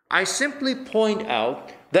 I simply point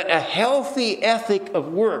out that a healthy ethic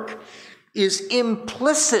of work is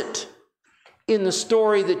implicit in the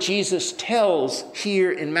story that Jesus tells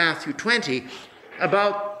here in Matthew 20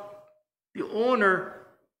 about the owner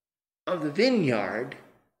of the vineyard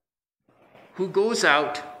who goes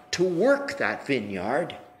out to work that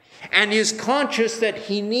vineyard and is conscious that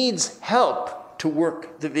he needs help to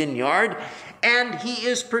work the vineyard, and he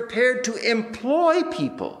is prepared to employ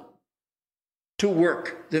people to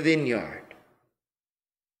work the vineyard.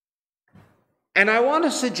 And I want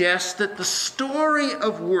to suggest that the story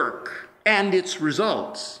of work and its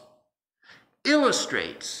results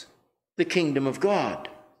illustrates the kingdom of God.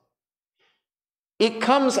 It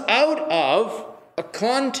comes out of a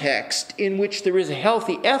context in which there is a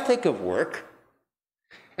healthy ethic of work,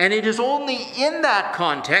 and it is only in that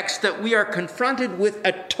context that we are confronted with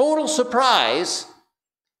a total surprise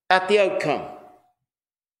at the outcome.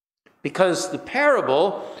 Because the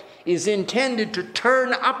parable is intended to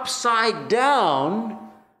turn upside down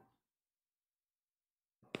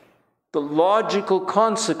the logical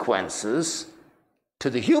consequences to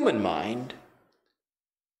the human mind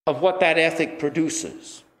of what that ethic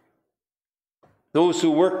produces. Those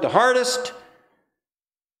who work the hardest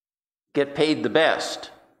get paid the best.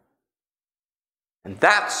 And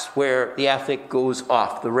that's where the ethic goes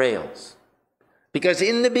off the rails. Because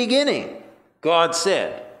in the beginning, God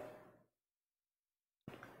said,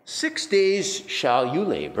 6 days shall you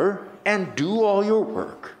labor and do all your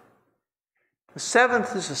work. The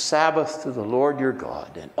seventh is a Sabbath to the Lord your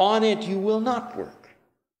God, and on it you will not work.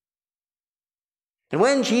 And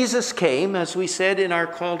when Jesus came, as we said in our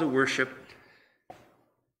call to worship,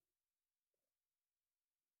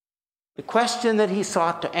 the question that he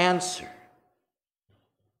sought to answer,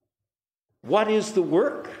 what is the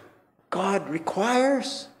work God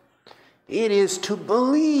requires? It is to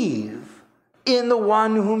believe in the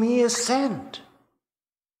one whom he has sent.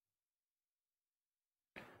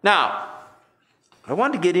 Now, I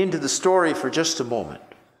want to get into the story for just a moment.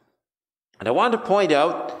 And I want to point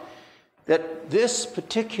out that this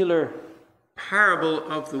particular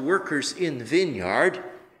parable of the workers in the vineyard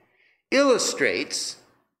illustrates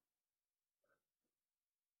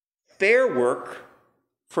fair work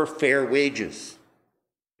for fair wages.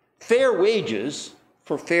 Fair wages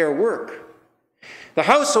for fair work. The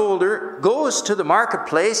householder goes to the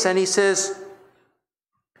marketplace and he says,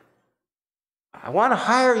 I want to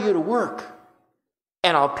hire you to work,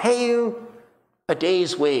 and I'll pay you a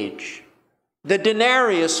day's wage. The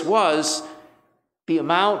denarius was the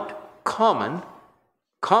amount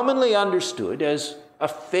commonly understood as a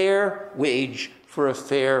fair wage for a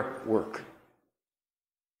fair work.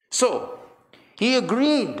 So, he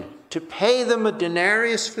agreed to pay them a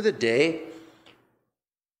denarius for the day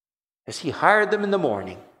as he hired them in the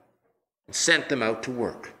morning and sent them out to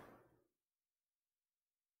work.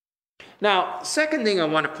 Now, second thing I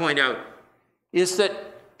want to point out is that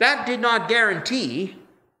that did not guarantee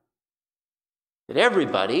that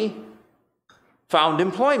everybody found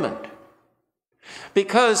employment.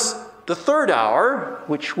 Because the third hour,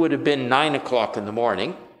 which would have been 9 o'clock in the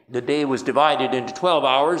morning, The day was divided into 12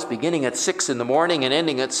 hours, beginning at 6 in the morning and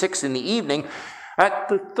ending at 6 in the evening. At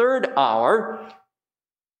the third hour,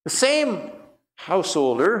 the same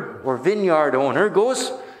householder or vineyard owner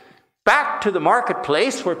goes back to the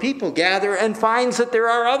marketplace where people gather and finds that there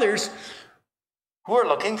are others who are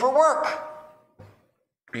looking for work.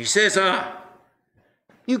 He says,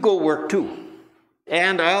 you go work too,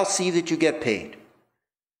 and I'll see that you get paid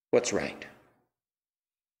what's right.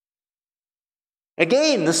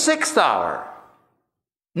 Again, the 6th hour,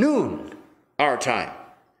 noon, our time.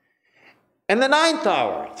 And the 9th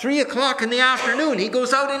hour, 3 o'clock in the afternoon, he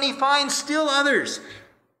goes out and he finds still others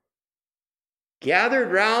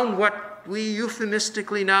gathered round what we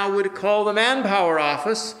euphemistically now would call the manpower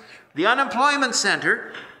office, the unemployment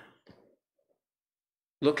center,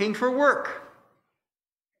 looking for work.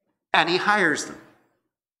 And he hires them.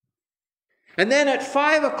 And then at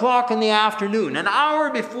 5 o'clock in the afternoon, an hour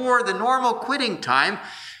before the normal quitting time,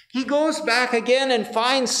 he goes back again and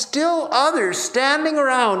finds still others standing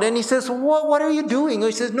around. And he says, what are you doing?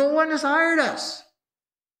 He says, no one has hired us.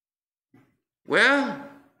 Well,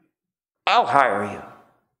 I'll hire you.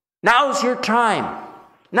 Now's your time.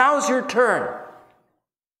 Now's your turn.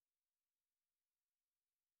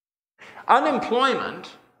 Unemployment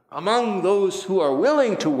among those who are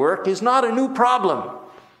willing to work is not a new problem.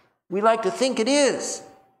 We like to think it is.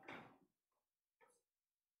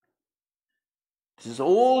 It's as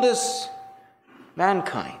old as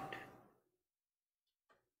mankind.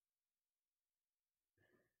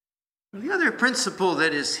 The other principle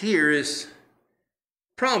that is here is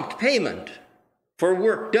prompt payment for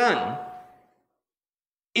work done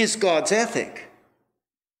is God's ethic.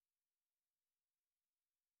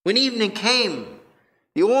 When evening came,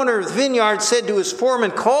 the owner of the vineyard said to his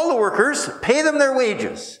foreman, call the workers, pay them their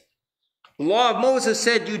wages. The law of Moses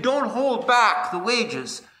said you don't hold back the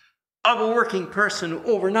wages of a working person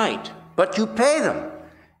overnight, but you pay them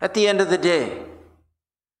at the end of the day.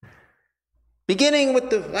 Beginning with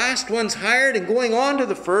the last ones hired and going on to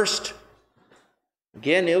the first,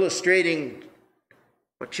 again illustrating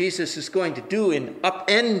what Jesus is going to do in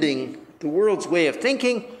upending the world's way of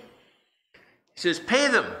thinking. He says, pay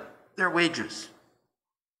them their wages.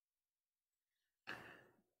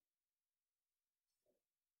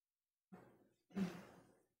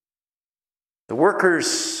 The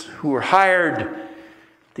workers who were hired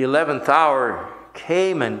the 11th hour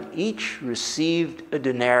came and each received a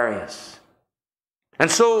denarius. And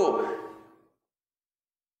so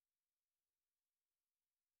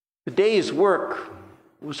the day's work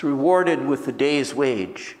was rewarded with the day's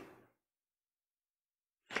wage.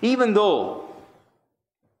 Even though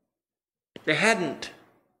they hadn't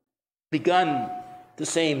begun the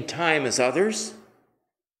same time as others,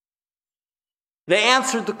 they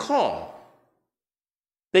answered the call.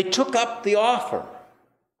 They took up the offer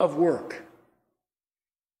of work.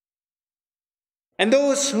 And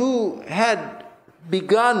those who had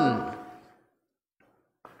begun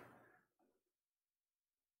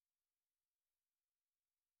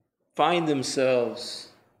find themselves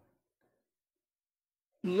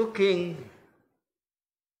looking,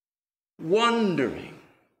 wondering,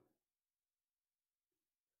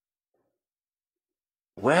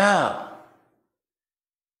 well,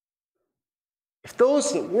 if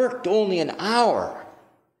those that worked only an hour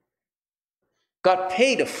got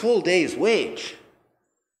paid a full day's wage,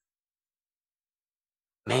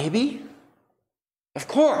 maybe, of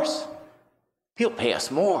course, he'll pay us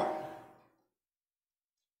more.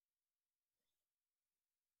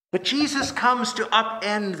 But Jesus comes to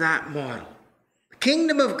upend that model. The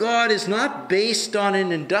kingdom of God is not based on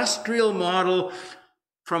an industrial model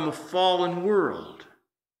from a fallen world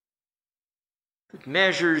that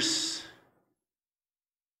measures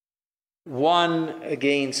one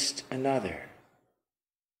against another.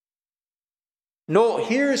 No,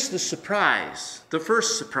 here's the surprise, the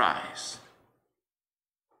first surprise.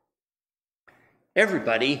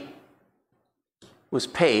 Everybody was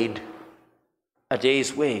paid a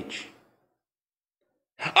day's wage.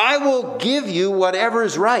 I will give you whatever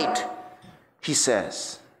is right, he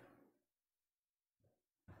says.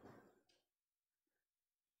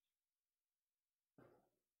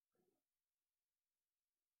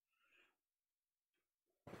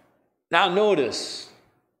 Now notice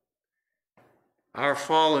our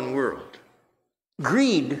fallen world.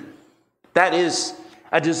 Greed, that is,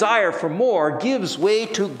 a desire for more, gives way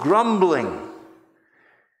to grumbling.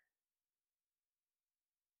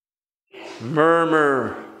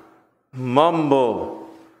 Murmur, mumble,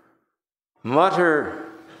 mutter,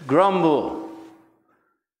 grumble.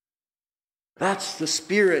 That's the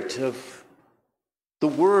spirit of the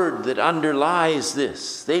word that underlies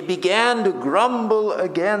this. They began to grumble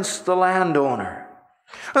against the landowner.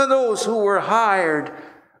 And those who were hired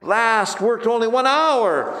last worked only 1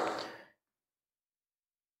 hour.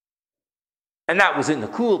 And that was in the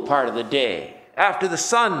cool part of the day, after the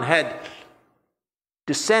sun had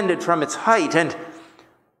descended from its height. And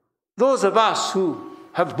those of us who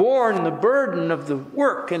have borne the burden of the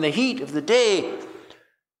work and the heat of the day,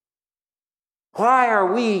 why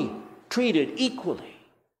are we treated equally?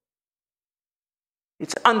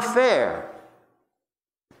 It's unfair.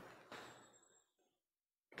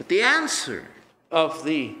 But the answer of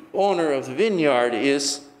the owner of the vineyard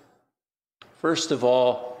is, first of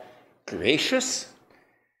all, gracious.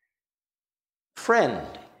 Friend,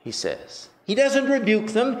 he says. He doesn't rebuke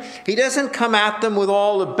them. He doesn't come at them with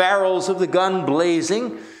all the barrels of the gun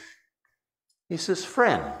blazing. He says,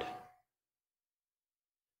 friend,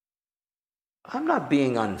 I'm not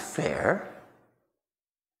being unfair.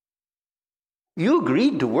 You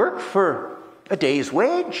agreed to work for a day's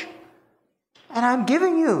wage, and I'm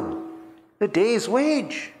giving you the day's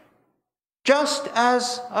wage, just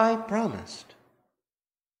as I promised.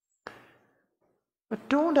 But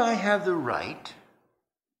don't I have the right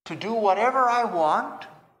to do whatever I want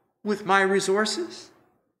with my resources?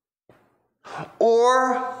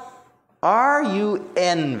 Or are you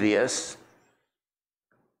envious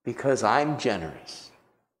because I'm generous?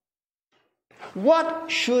 What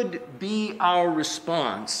should be our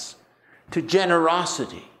response to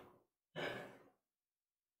generosity?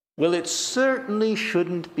 Well, it certainly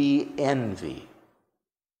shouldn't be envy.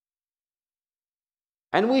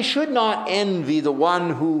 And we should not envy the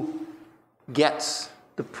one who gets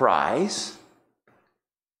the prize,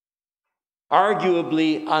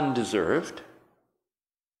 arguably undeserved.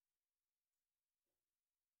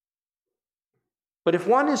 But if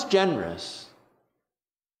one is generous,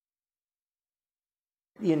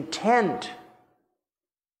 the intent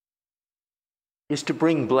is to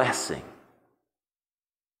bring blessing.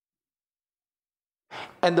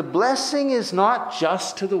 And the blessing is not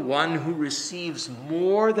just to the one who receives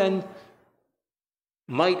more than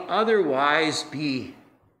might otherwise be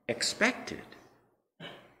expected.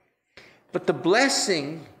 But the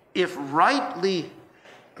blessing, if rightly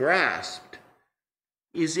grasped,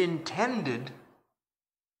 is intended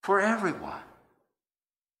for everyone.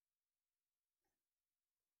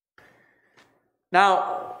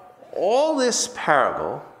 Now, all this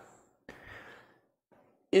parable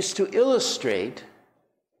is to illustrate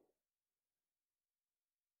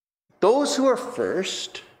those who are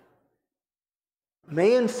first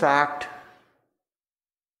may in fact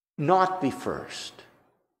not be first.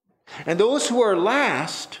 And those who are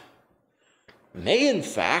last may in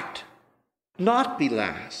fact not be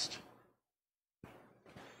last.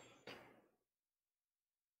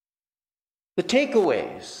 The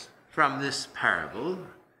takeaways from this parable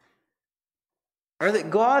are that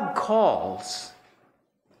God calls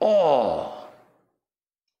all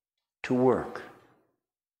to work.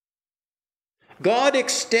 God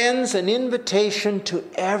extends an invitation to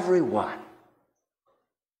everyone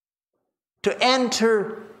to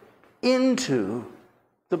enter into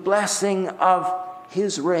the blessing of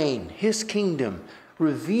his reign, his kingdom,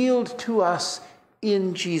 revealed to us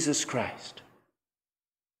in Jesus Christ.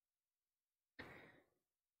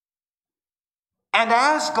 And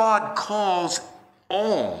as God calls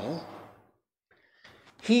all,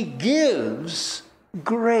 he gives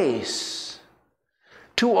grace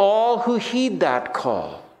to all who heed that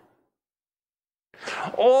call.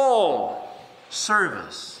 All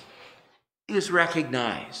service is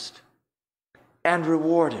recognized and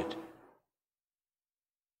rewarded.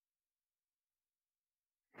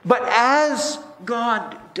 But as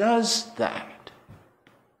God does that,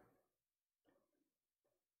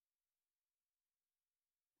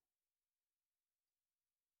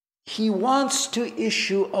 he wants to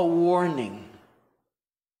issue a warning.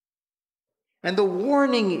 And the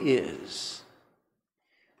warning is,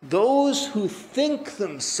 those who think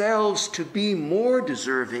themselves to be more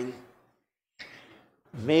deserving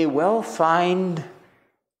may well find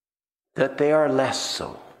that they are less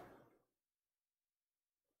so.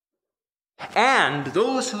 And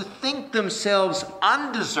those who think themselves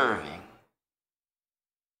undeserving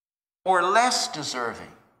or less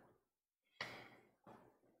deserving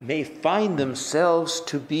may find themselves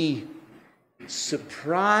to be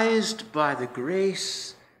surprised by the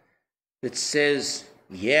grace that says,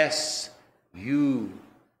 yes, you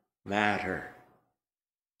matter.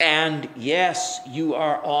 And yes, you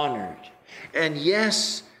are honored. And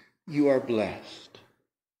yes, you are blessed.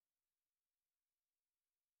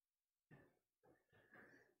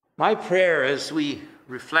 My prayer as we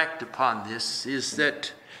reflect upon this is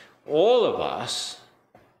that all of us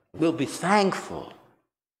will be thankful.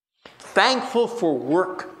 Thankful for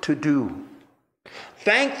work to do.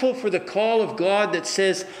 Thankful for the call of God that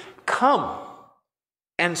says, come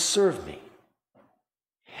and serve me.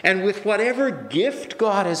 And with whatever gift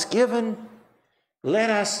God has given, let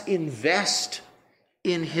us invest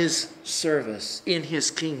in his service, in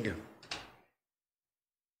his kingdom.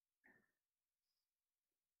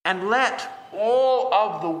 And let all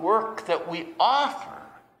of the work that we offer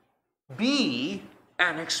be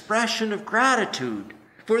an expression of gratitude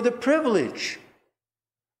for the privilege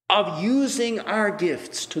of using our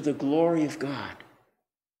gifts to the glory of God.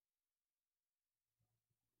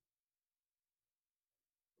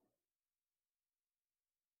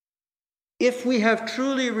 If we have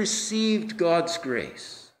truly received God's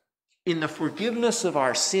grace in the forgiveness of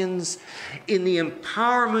our sins, in the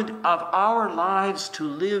empowerment of our lives to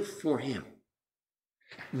live for him,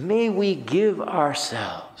 may we give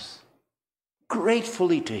ourselves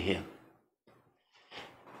gratefully to him.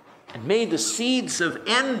 And may the seeds of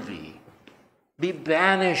envy be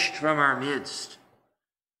banished from our midst.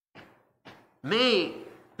 May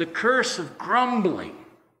the curse of grumbling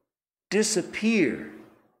disappear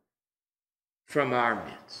from our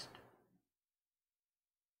midst.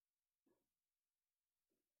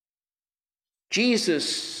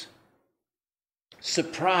 Jesus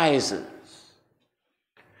surprises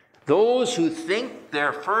those who think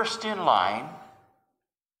they're first in line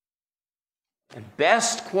and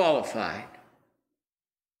best qualified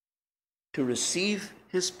to receive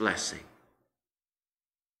his blessing.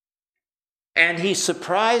 And he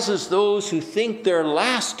surprises those who think they're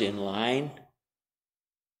last in line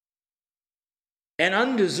and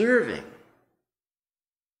undeserving.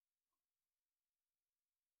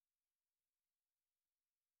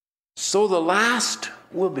 So the last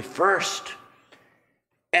will be first,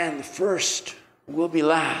 and the first will be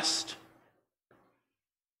last.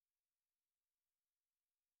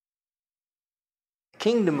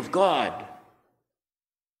 Kingdom of God.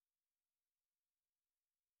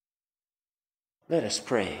 Let us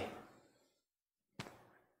pray.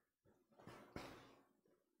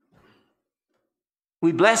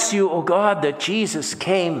 We bless you, O God, that Jesus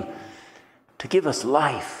came to give us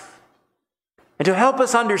life and to help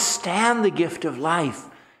us understand the gift of life.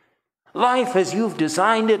 Life as you've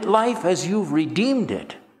designed it, life as you've redeemed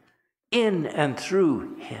it in and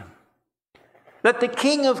through him. That the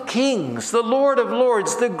King of Kings, the Lord of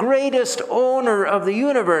Lords, the greatest owner of the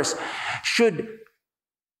universe should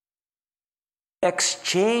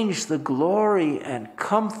exchange the glory and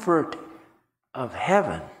comfort of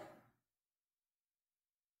heaven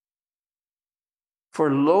for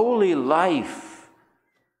lowly life,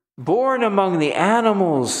 born among the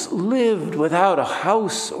animals, lived without a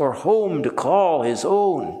house or home to call his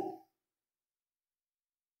own.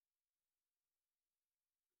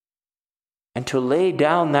 And to lay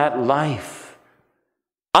down that life,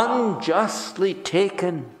 unjustly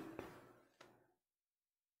taken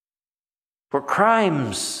for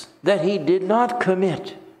crimes that he did not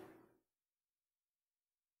commit.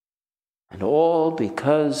 And all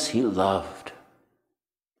because he loved.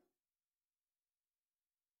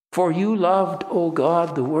 For you loved, O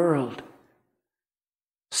God, the world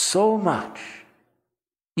so much.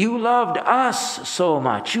 You loved us so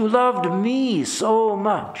much. You loved me so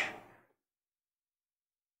much.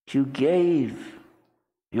 You gave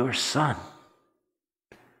your Son,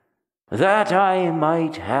 that I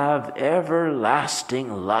might have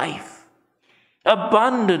everlasting life,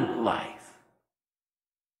 abundant life.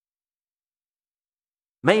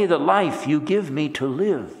 May the life you give me to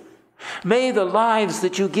live, may the lives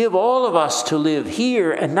that you give all of us to live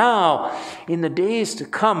here and now, in the days to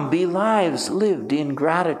come, be lives lived in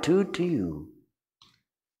gratitude to you.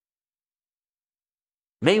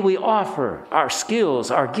 May we offer our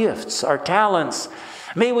skills, our gifts, our talents.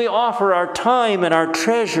 May we offer our time and our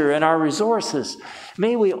treasure and our resources.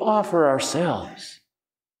 May we offer ourselves,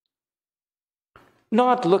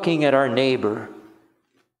 not looking at our neighbor,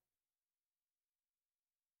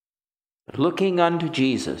 but looking unto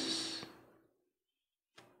Jesus,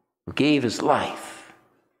 who gave his life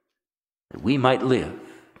that we might live.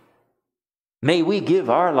 May we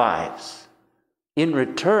give our lives in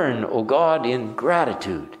return, O God, in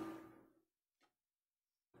gratitude.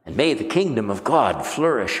 And may the kingdom of God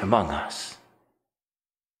flourish among us.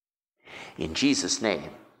 In Jesus' name,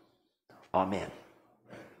 amen.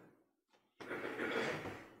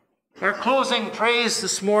 Our closing praise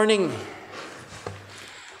this morning.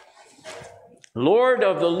 Lord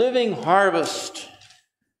of the living harvest,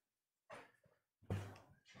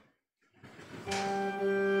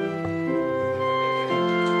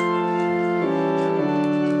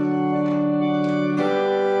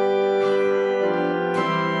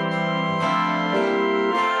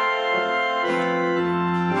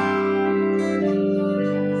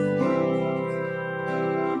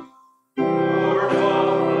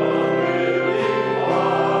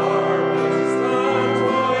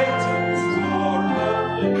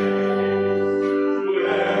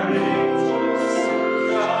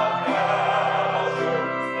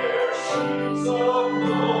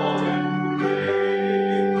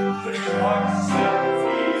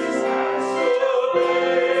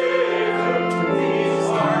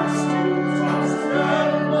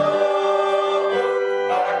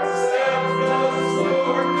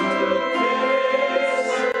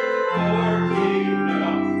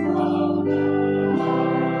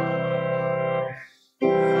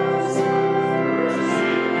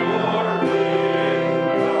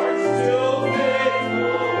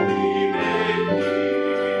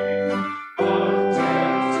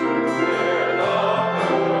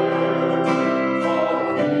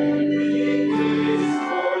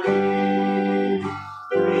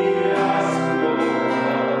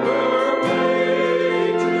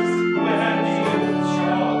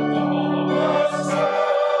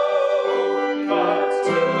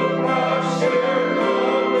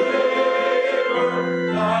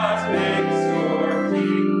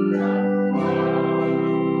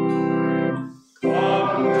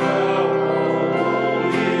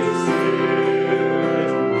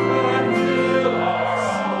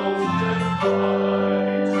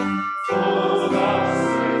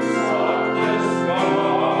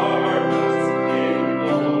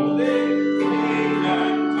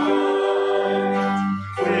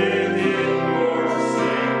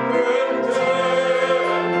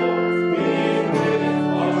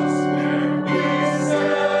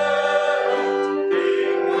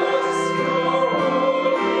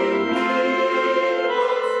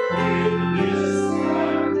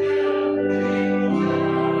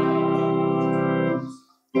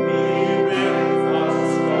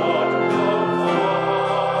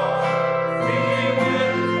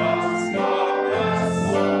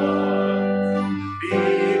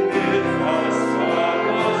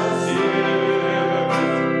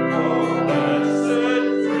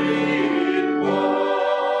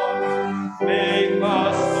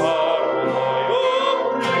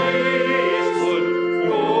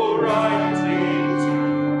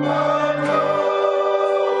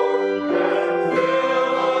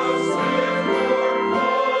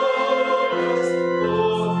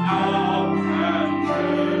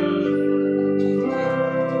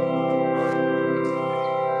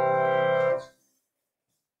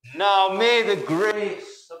 Now may the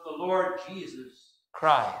grace of the Lord Jesus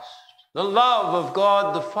Christ, the love of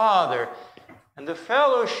God the Father, and the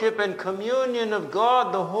fellowship and communion of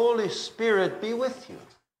God the Holy Spirit be with you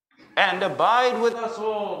and abide with us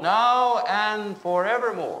all now and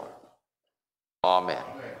forevermore.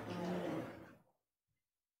 Amen.